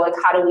so like,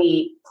 how do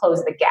we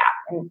close the gap?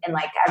 And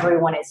like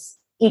everyone is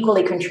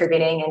equally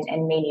contributing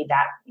and may need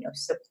that,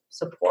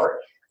 support.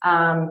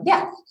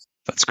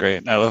 That's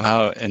great. I love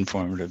how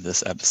informative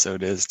this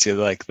episode is to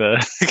like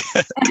the.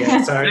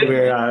 Yeah, sorry,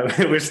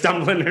 we're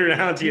stumbling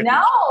around here.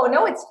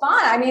 No, it's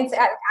fun. I mean, I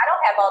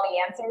don't have all the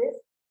answers.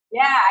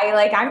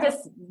 Yeah, I'm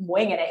just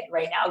winging it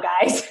right now,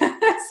 guys.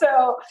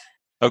 So.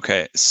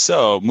 Okay,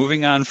 so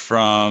moving on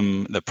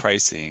from the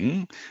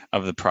pricing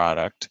of the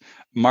product,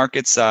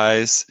 market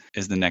size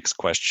is the next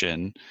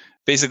question.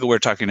 Basically, we're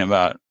talking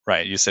about,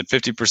 right, you said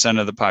 50%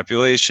 of the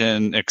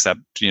population, except,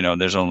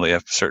 there's only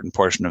a certain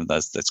portion of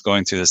that's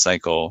going through the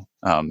cycle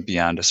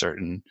beyond a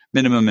certain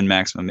minimum and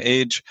maximum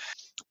age.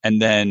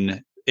 And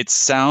then it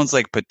sounds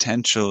like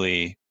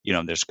potentially,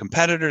 there's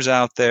competitors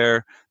out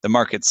there. The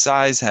market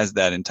size has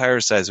that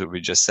entire size, what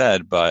we just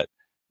said, but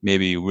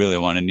maybe you really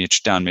want to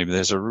niche down. Maybe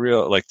there's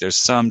there's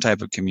some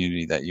type of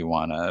community that you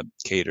want to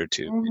cater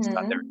to. Mm-hmm. It's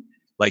not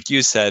like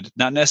you said,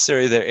 not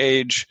necessarily their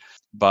age,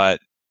 but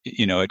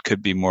it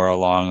could be more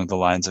along the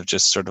lines of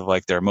just sort of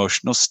like their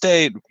emotional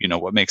state,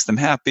 what makes them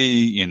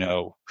happy,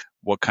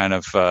 what kind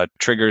of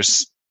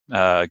triggers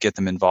get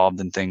them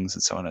involved in things,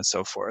 and so on and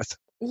so forth.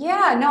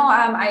 Yeah, no,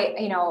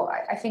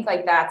 I think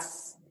like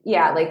that's,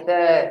 like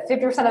the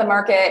 50% of the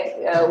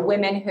market,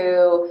 women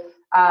who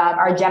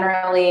are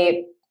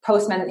generally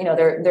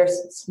they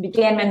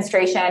began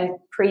menstruation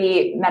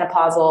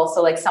pre-menopausal,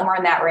 so like somewhere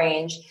in that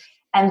range,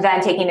 and then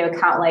taking into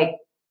account like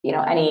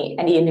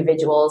any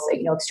individuals,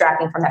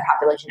 extracting from that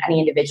population any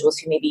individuals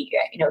who maybe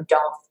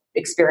don't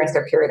experience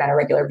their period on a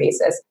regular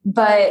basis.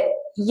 But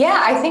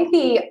I think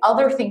the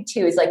other thing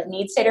too is like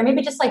need state, or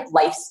maybe just like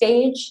life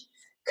stage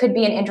could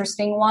be an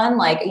interesting one.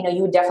 Like,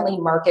 you would definitely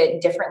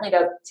market differently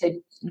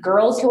to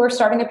girls who are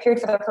starting a period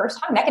for the first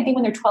time. That could be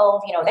when they're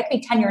 12, that could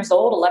be 10 years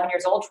old, 11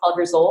 years old, 12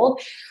 years old,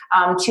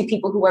 to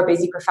people who are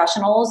busy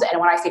professionals. And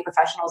when I say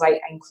professionals,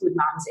 I include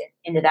moms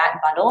into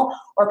that bundle,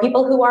 or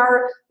people who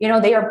are,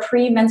 they are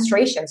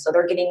pre-menstruation. So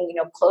they're getting,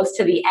 close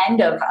to the end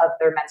of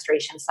their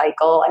menstruation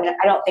cycle. I mean,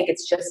 I don't think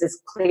it's just as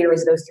clear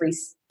as those three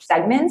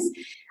segments.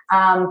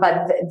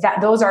 But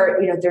those are,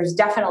 there's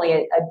definitely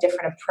a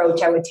different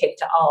approach I would take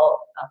to all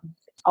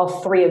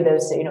three of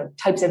those,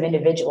 types of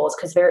individuals,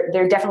 because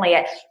they're definitely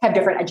have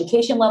different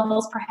education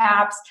levels,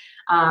 perhaps.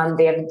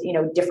 They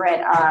have,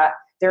 different,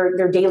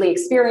 their daily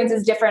experience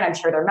is different. I'm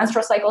sure their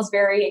menstrual cycles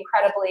vary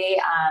incredibly,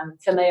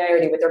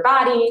 familiarity with their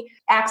body,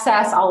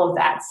 access, all of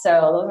that. So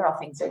those are all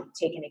things to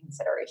take into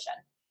consideration.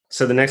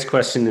 So the next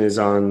question is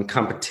on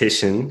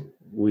competition.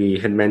 We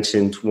had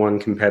mentioned one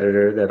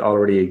competitor that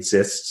already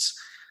exists.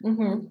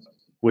 Mm-hmm.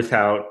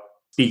 Without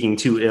speaking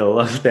too ill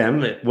of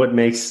them, what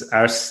makes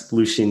our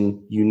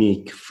solution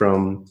unique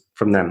from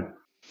them?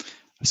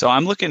 So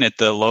I'm looking at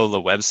the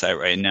Lola website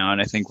right now,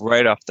 and I think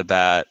right off the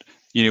bat,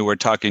 we're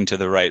talking to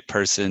the right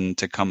person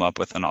to come up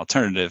with an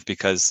alternative,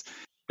 because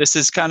this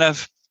is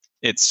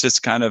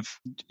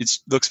it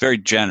looks very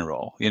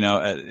general.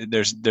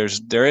 There's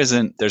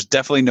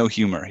definitely no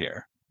humor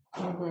here.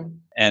 Mm-hmm.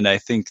 And I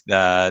think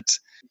that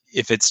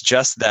if it's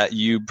just that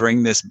you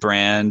bring this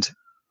brand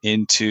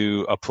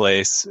into a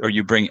place, or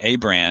you bring a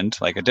brand,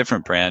 like a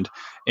different brand,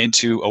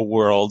 into a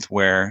world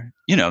where,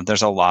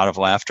 there's a lot of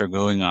laughter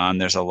going on.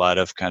 There's a lot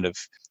of kind of,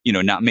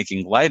 not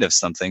making light of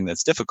something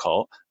that's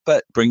difficult,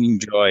 but bringing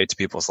joy to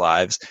people's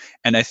lives.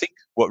 And I think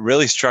what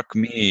really struck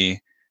me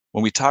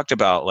when we talked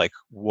about like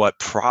what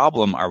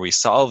problem are we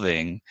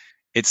solving,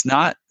 it's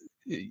not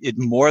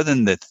more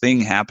than the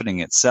thing happening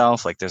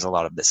itself. Like there's a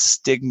lot of the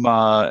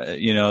stigma,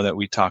 that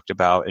we talked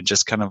about, and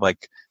just kind of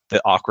like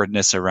the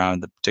awkwardness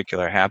around the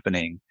particular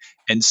happening.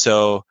 And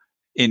so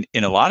in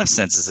a lot of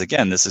senses,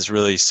 again, this is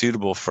really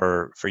suitable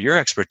for your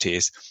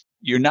expertise.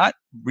 You're not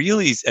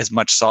really as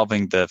much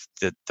solving the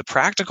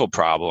practical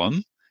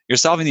problem. You're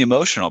solving the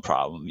emotional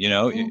problem,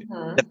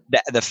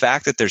 the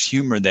fact that there's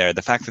humor there,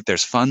 the fact that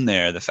there's fun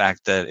there, the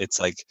fact that it's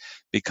like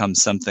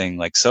becomes something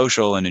like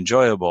social and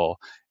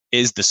enjoyable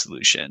is the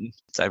solution.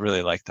 So I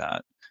really like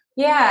that.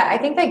 Yeah, I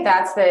think like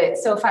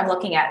so if I'm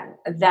looking at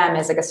them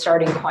as like a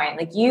starting point,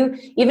 like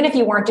even if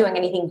you weren't doing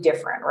anything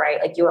different, right?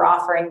 Like you were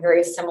offering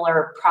very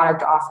similar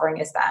product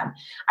offering as them.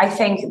 I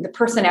think the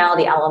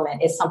personality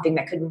element is something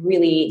that could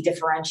really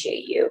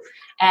differentiate you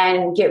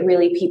and get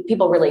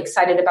people really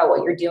excited about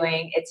what you're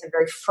doing. It's a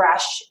very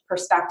fresh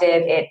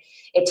perspective.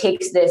 It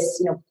takes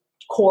this,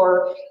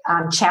 core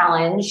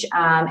challenge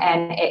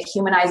and it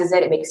humanizes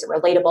it. It makes it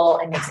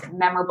relatable. It makes it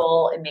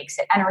memorable. It makes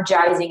it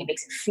energizing. It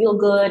makes it feel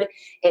good.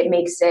 It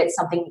makes it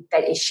something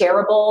that is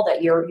shareable,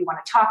 that you want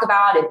to talk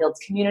about. It builds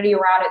community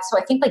around it. So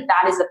I think like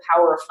that is the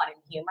power of fun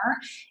and humor,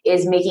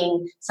 is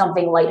making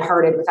something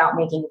lighthearted without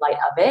making light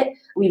of it.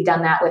 We've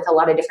done that with a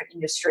lot of different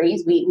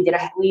industries. We had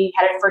a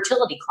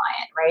fertility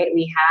client, right?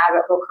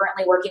 We're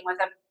currently working with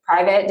a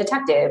private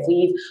detective.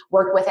 We've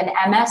worked with an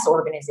MS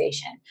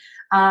organization.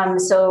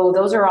 So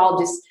those are all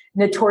just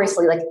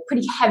notoriously like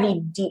pretty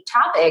heavy, deep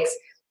topics.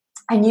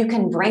 And you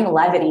can bring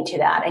levity to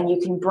that, and you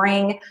can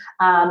bring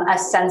a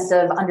sense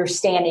of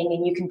understanding,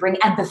 and you can bring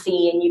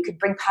empathy, and you can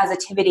bring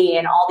positivity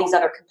and all these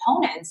other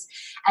components.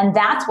 And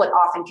that's what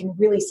often can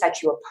really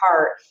set you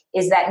apart,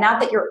 is that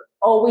not that you're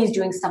always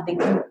doing something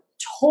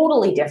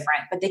totally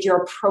different, but that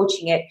you're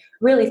approaching it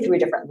really through a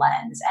different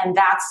lens. And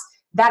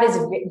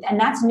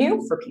that's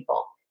new for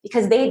people.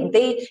 Because they,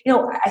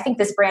 I think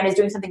this brand is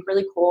doing something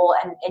really cool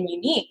and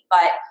unique,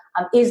 but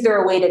is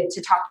there a way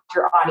to talk to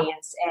your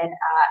audience and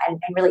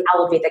really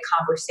elevate the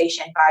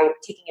conversation by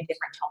taking a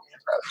different tone and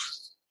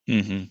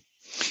approach?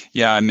 Mm-hmm.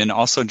 Yeah, I mean,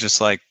 also just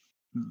like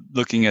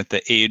looking at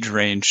the age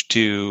range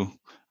too.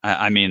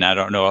 I mean, I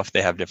don't know if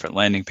they have different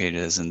landing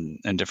pages and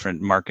different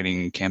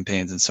marketing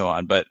campaigns and so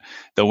on, but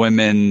the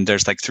women,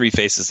 there's like 3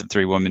 faces of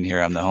 3 women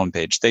here on the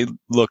homepage. They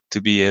look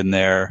to be in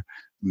their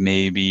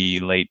maybe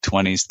late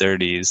 20s,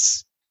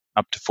 30s,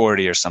 up to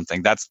 40 or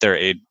something. That's their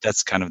age.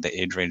 That's kind of the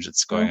age range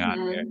that's going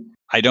on here.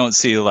 I don't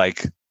see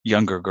like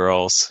younger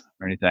girls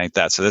or anything like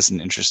that. So this is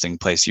an interesting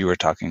place you were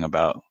talking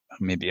about,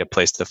 maybe a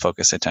place to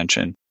focus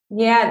attention.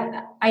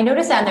 Yeah, I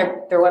noticed on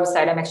their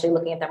website, I'm actually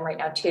looking at them right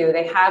now too.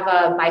 They have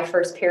a My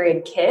First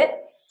Period kit.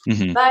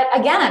 Mm-hmm. But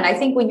again, I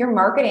think when you're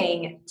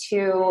marketing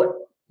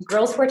to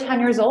girls who are 10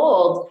 years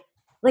old,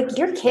 like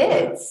you're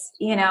kids,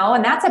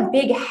 and that's a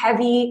big,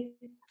 heavy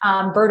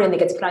burden that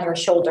gets put on your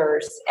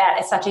shoulders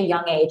at such a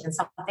young age, and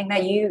something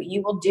that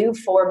you will do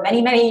for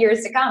many, many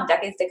years to come,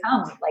 decades to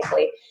come,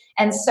 likely.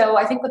 And so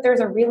I think that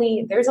there's a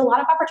lot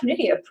of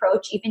opportunity to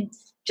approach even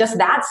just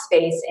that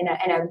space in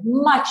a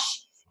much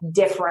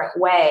different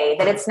way,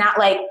 that it's not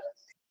like,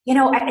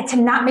 to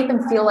not make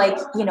them feel like,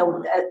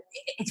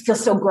 it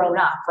feels so grown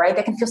up, right?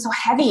 That can feel so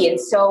heavy and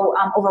so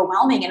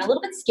overwhelming and a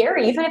little bit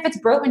scary, even if it's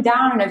broken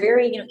down in a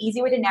very,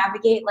 easy way to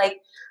navigate.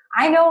 Like,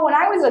 I know when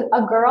I was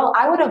a girl,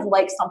 I would have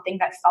liked something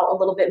that felt a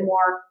little bit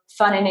more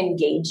fun and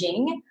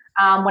engaging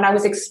when I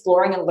was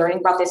exploring and learning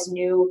about this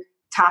new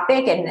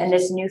topic and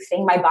this new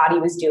thing my body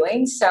was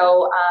doing.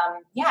 So,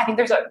 I think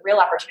there's a real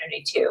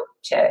opportunity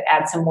to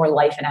add some more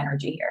life and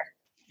energy here.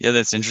 Yeah,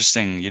 that's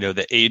interesting.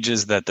 The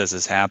ages that this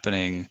is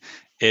happening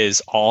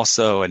is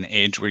also an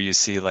age where you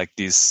see like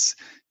these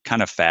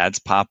kind of fads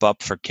pop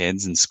up for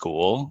kids in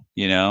school,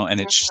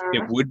 and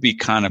it would be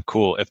kind of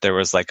cool if there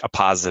was like a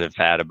positive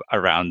fad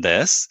around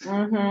this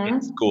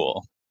in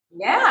school.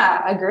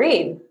 Yeah,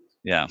 agreed.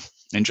 Yeah,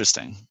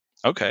 interesting.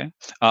 Okay.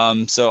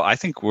 So I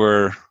think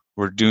we're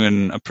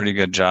doing a pretty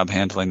good job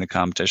handling the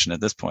competition at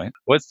this point.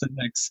 What's the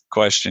next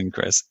question,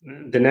 Chris?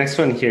 The next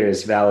one here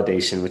is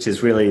validation, which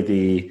is really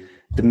the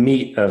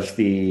meat of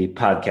the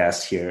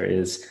podcast here.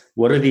 Is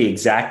what are the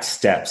exact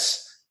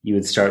steps you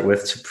would start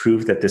with to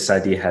prove that this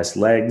idea has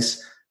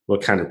legs?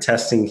 What kind of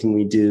testing can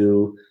we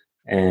do?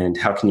 And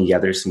how can you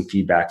gather some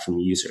feedback from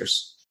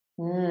users?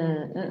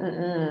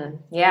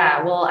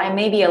 Yeah, well, I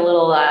may be a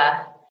little,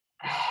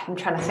 I'm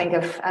trying to think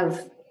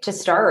of to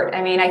start.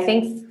 I mean, I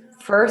think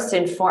first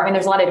and foremost,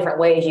 there's a lot of different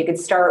ways. You could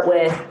start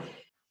with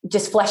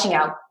just fleshing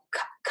out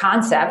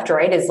concept,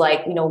 right? Is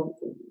like,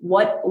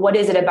 what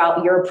is it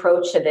about your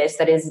approach to this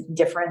that is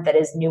different, that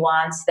is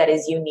nuanced, that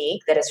is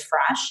unique, that is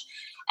fresh?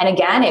 And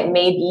again, it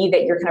may be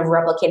that you're kind of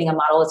replicating a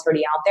model that's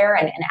already out there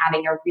and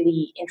adding a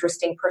really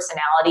interesting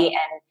personality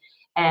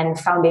and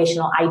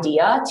foundational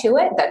idea to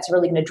it that's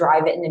really going to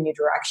drive it in a new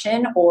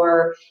direction.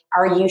 Or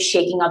are you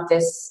shaking up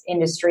this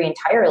industry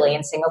entirely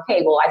and saying,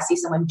 okay, well, I see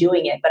someone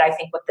doing it, but I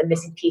think what the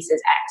missing piece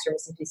is X or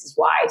missing piece is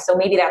Y. So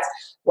maybe that's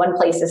one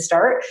place to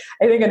start.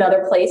 I think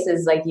another place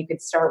is like you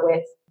could start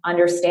with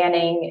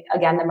understanding,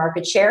 again, the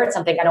market share. It's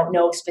something I don't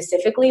know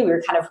specifically. We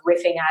were kind of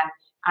riffing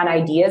on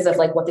ideas of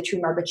like what the true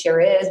market share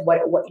is, what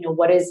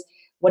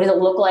does it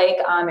look like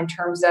in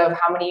terms of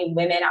how many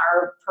women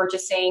are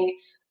purchasing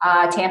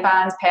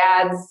tampons,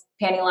 pads,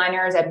 panty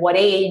liners, at what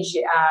age,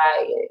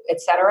 et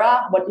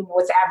cetera.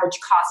 What's the average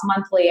cost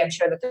monthly? I'm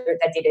sure that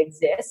that data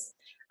exists.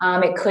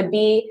 It could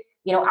be,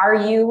 are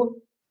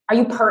you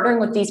partnering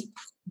with these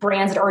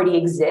brands that already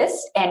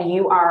exist and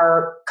you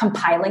are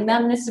compiling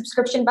them in a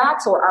subscription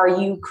box, or are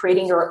you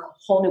creating your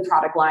whole new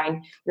product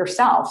line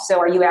yourself? So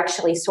are you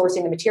actually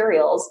sourcing the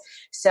materials?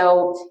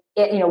 So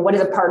what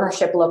does a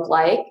partnership look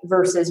like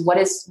versus what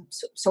is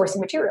sourcing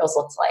materials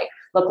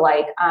look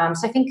like?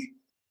 So I think,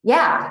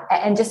 yeah,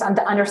 and just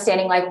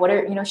understanding like what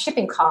are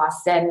shipping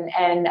costs and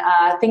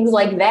things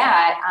like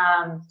that.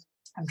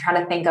 I'm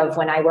trying to think of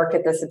when I worked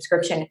at the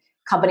subscription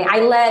company. I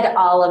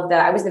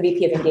was the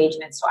VP of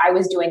engagement. So I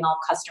was doing all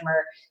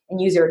customer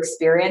and user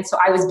experience. So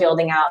I was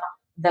building out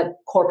the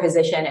core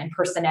position and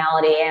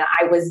personality, and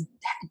I was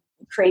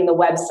creating the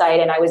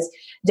website, and I was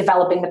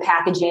developing the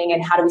packaging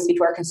and how do we speak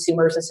to our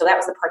consumers. And so that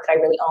was the part that I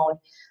really owned,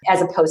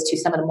 as opposed to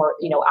some of the more,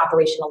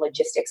 operational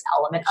logistics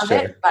element of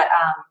it.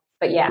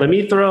 But yeah. Let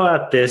me throw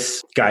out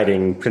this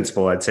guiding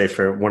principle, I'd say,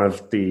 for one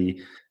of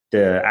the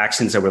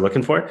actions that we're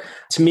looking for.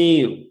 To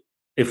me,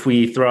 if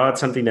we throw out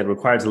something that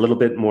requires a little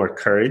bit more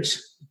courage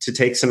to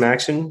take some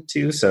action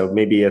to, so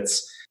maybe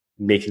it's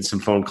making some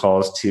phone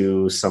calls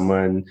to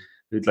someone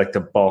who'd like the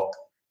bulk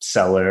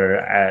seller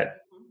at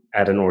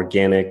an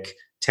organic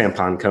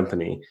tampon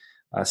company,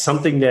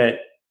 something that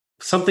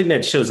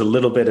shows a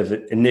little bit of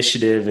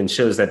initiative and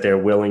shows that they're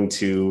willing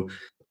to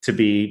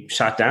be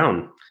shot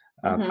down.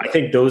 I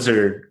think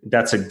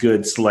that's a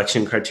good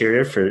selection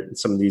criteria for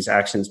some of these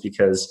actions,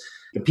 because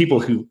the people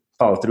who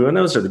follow through on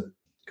those are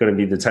going to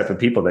be the type of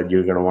people that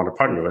you're going to want to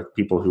partner with,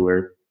 people who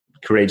are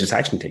courageous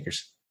action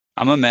takers.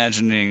 I'm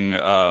imagining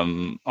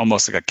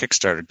almost like a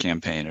Kickstarter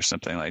campaign or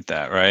something like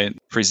that, right?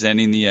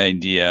 Presenting the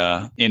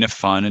idea in a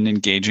fun and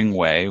engaging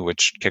way,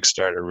 which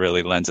Kickstarter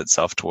really lends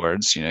itself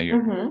towards. You're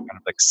kind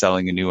of like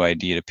selling a new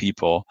idea to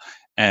people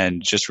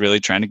and just really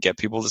trying to get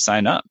people to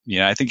sign up.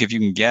 I think if you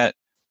can get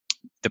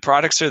the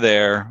products are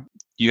there,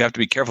 you have to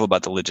be careful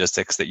about the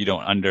logistics, that you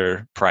don't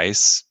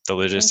underprice the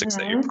logistics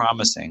that you're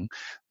promising.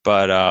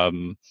 But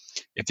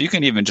if you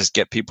can even just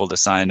get people to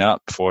sign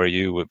up for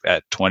you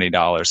at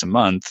 $20 a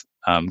month,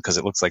 because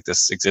it looks like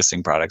this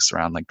existing product's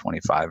around like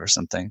 25 or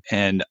something.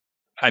 And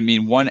I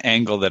mean, one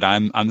angle that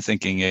I'm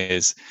thinking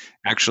is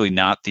actually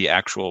not the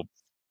actual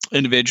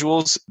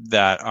individuals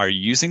that are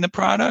using the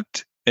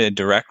product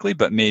directly,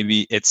 but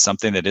maybe it's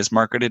something that is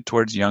marketed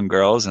towards young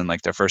girls and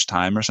like their first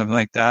time or something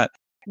like that.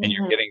 And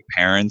you're getting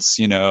parents,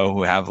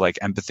 who have like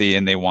empathy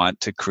and they want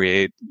to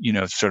create,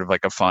 sort of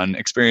like a fun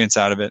experience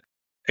out of it.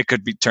 It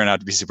could turn out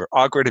to be super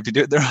awkward if you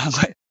do it the wrong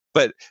way,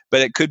 but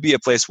it could be a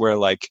place where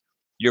like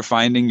you're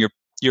finding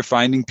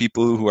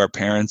people who are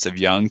parents of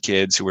young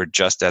kids who are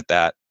just at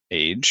that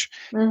age,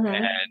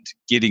 and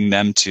getting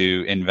them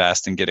to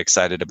invest and get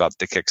excited about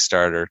the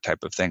Kickstarter type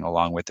of thing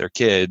along with their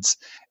kids,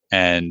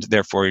 and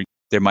therefore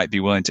they might be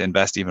willing to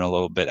invest even a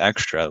little bit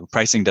extra.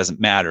 Pricing doesn't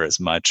matter as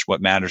much.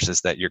 What matters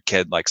is that your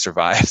kid like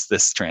survives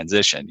this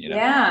transition.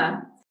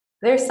 Yeah.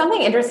 There's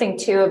something interesting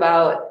too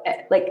about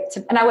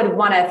and I would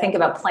want to think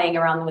about playing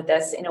around with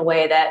this in a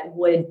way that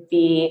would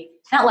be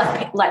not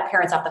let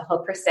parents off the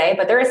hook per se,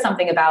 but there is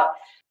something about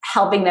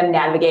helping them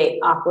navigate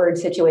awkward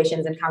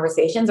situations and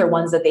conversations, or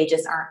ones that they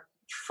just aren't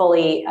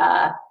fully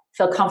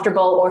feel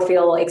comfortable or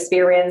feel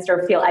experienced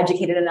or feel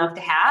educated enough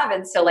to have.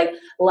 And so like,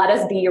 let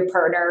us be your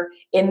partner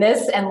in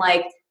this. And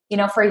like,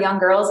 for young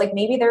girls, like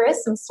maybe there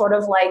is some sort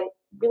of like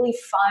really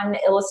fun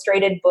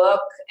illustrated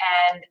book,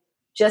 and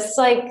just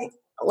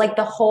like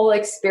the whole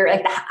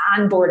experience, like the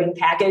onboarding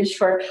package,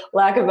 for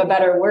lack of a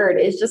better word,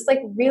 is just like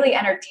really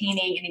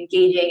entertaining and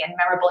engaging and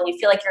memorable. And you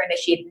feel like you're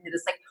initiated into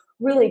this like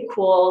really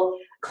cool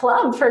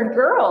club for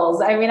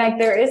girls. I mean, like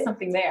there is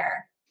something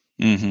there.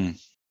 Mm-hmm.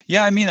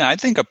 Yeah, I mean, I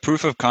think a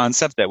proof of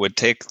concept that would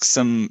take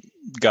some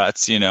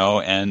guts,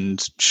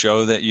 and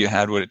show that you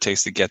had what it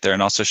takes to get there,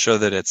 and also show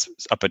that it's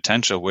a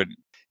potential, would,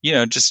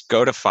 just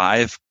go to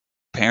 5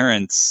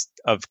 parents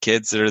of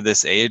kids that are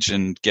this age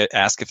and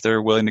ask if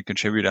they're willing to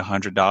contribute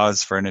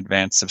 $100 for an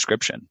advanced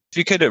subscription. If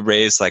you could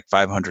raise like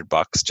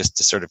 $500 just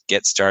to sort of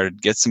get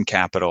started, get some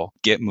capital,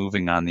 get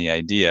moving on the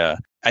idea,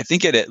 I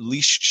think it at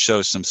least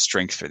shows some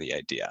strength for the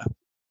idea.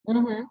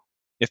 Mm-hmm.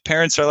 If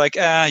parents are like,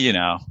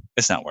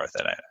 it's not worth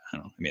it. I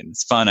mean,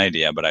 it's a fun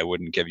idea, but I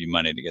wouldn't give you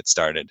money to get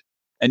started.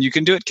 And you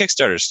can do it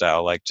Kickstarter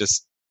style, like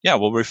just,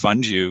 we'll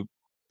refund you.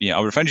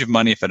 I'll refund you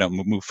money if I don't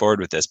move forward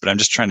with this, but I'm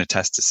just trying to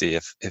test to see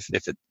if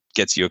it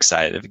gets you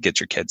excited, if it gets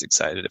your kids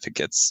excited, if it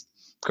gets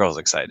girls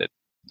excited.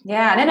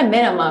 Yeah, and at a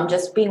minimum,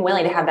 just being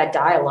willing to have that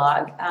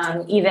dialogue.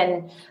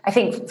 Even, I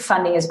think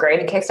funding is great,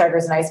 and Kickstarter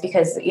is nice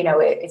because,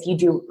 if you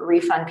do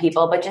refund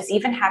people, but just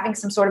even having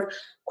some sort of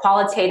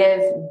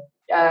qualitative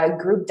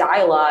group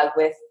dialogue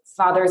with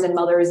fathers and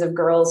mothers of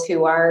girls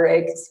who are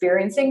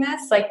experiencing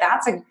this, like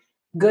that's a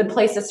good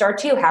place to start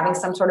too, having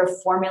some sort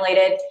of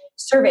formulated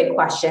survey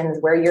questions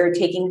where you're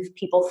taking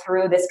people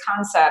through this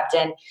concept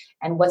and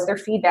what's their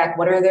feedback,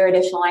 what are their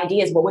additional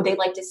ideas, what would they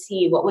like to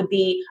see, what would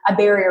be a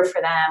barrier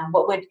for them,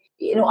 what would,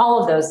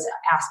 all of those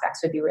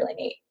aspects would be really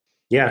neat.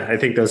 Yeah, I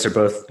think those are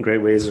both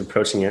great ways of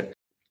approaching it.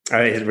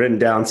 I had written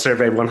down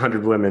survey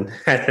 100 women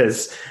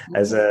as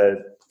a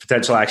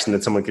potential action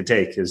that someone could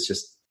take, is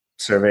just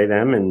survey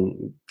them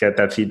and get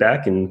that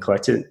feedback and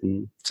collect it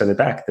and send it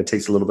back. That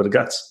takes a little bit of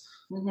guts.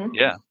 Mm-hmm.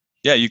 Yeah.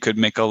 You could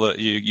make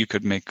you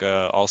could make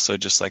also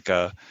just like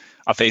a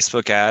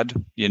Facebook ad,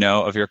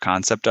 of your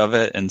concept of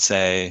it, and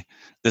say,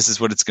 this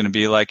is what it's going to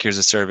be like. Here's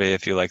a survey.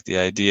 If you like the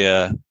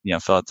idea,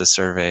 fill out the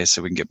survey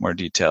so we can get more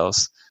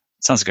details.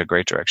 It sounds like a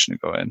great direction to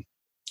go in.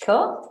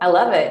 Cool. I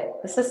love it.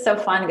 This is so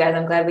fun, guys.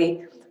 I'm glad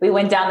we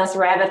went down this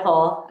rabbit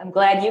hole. I'm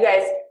glad you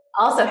guys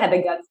also had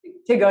the guts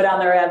to go down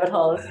the rabbit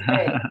hole. It's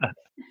great.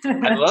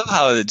 I love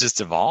how it just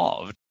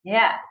evolved.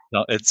 Yeah.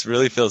 It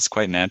really feels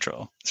quite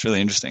natural. It's really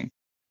interesting.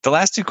 The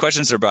last two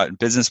questions are about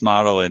business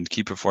model and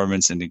key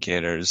performance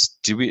indicators.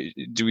 Do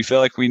we feel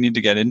like we need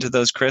to get into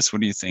those, Chris?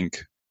 What do you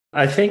think?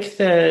 I think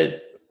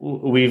that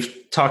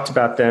we've talked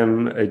about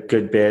them a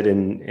good bit,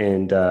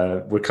 and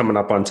we're coming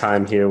up on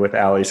time here with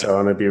Allie, so I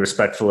want to be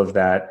respectful of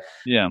that.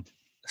 Yeah.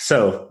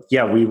 So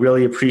we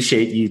really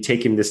appreciate you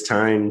taking this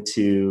time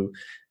to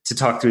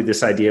talk through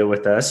this idea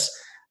with us.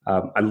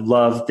 I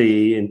love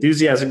the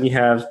enthusiasm you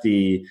have,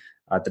 the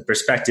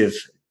perspective.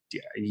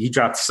 You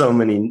dropped so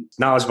many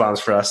knowledge bombs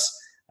for us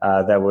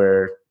that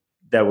were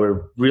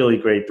really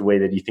great. The way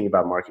that you think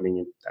about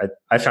marketing, and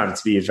I found it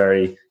to be a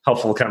very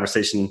helpful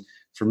conversation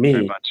for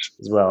me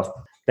as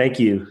well. Thank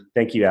you,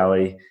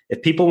 Allie.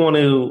 If people want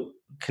to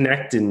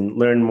connect and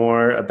learn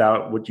more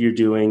about what you're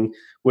doing,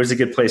 where's a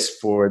good place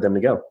for them to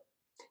go?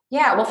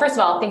 Yeah, well, first of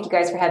all, thank you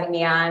guys for having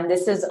me on.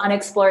 This is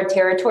unexplored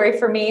territory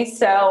for me.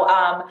 So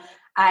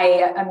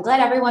I'm glad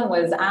everyone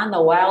was on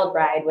the wild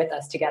ride with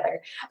us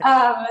together.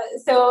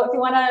 So if you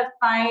want to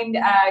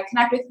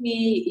connect with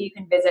me, you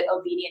can visit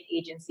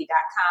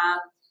obedientagency.com.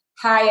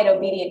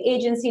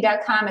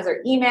 hi@obedientagency.com is our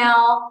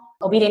email.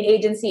 Obedient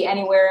Agency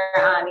anywhere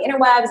on the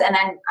interwebs. And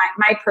then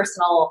my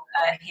personal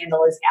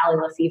handle is Allie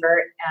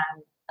Lefevre.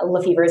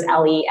 Lefevre is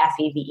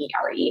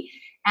Lefevere.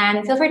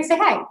 And feel free to say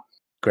hi.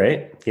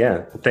 Great.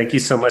 Yeah. Thank you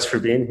so much for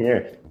being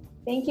here.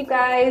 Thank you,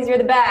 guys. You're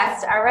the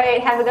best. All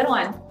right. Have a good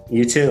one.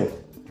 You too.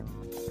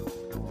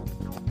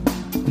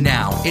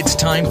 Now it's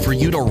time for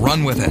you to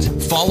run with it.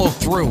 Follow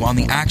through on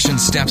the action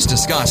steps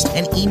discussed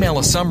and email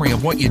a summary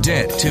of what you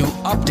did to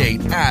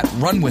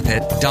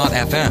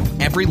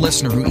update@runwithit.fm. Every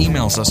listener who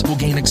emails us will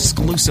gain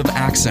exclusive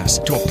access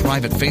to a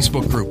private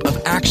Facebook group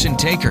of action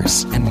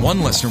takers. And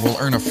one listener will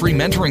earn a free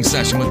mentoring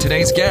session with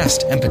today's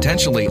guest and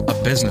potentially a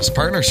business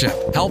partnership.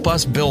 Help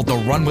us build the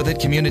Run With It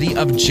community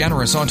of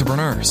generous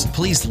entrepreneurs.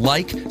 Please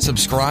like,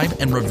 subscribe,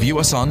 and review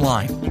us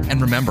online.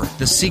 And remember,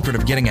 the secret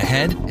of getting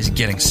ahead is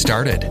getting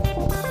started.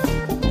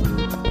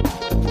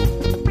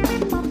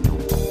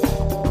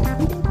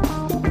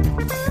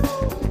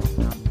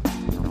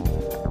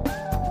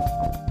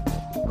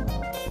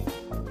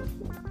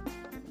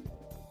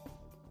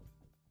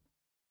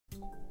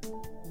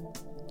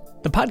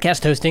 The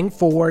podcast hosting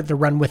for the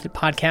Run With It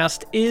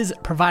podcast is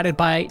provided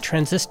by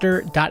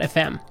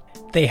Transistor.fm.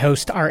 They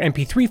host our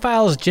MP3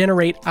 files,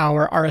 generate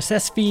our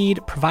RSS feed,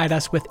 provide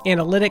us with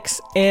analytics,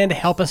 and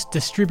help us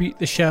distribute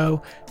the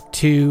show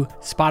to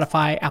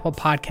Spotify, Apple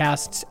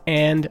Podcasts,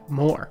 and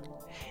more.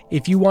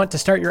 If you want to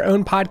start your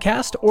own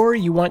podcast or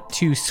you want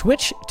to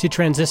switch to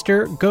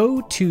Transistor,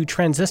 go to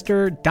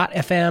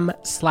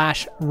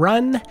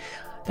transistor.fm/run.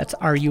 That's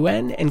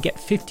RUN, and get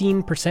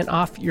 15%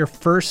 off your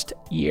first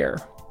year.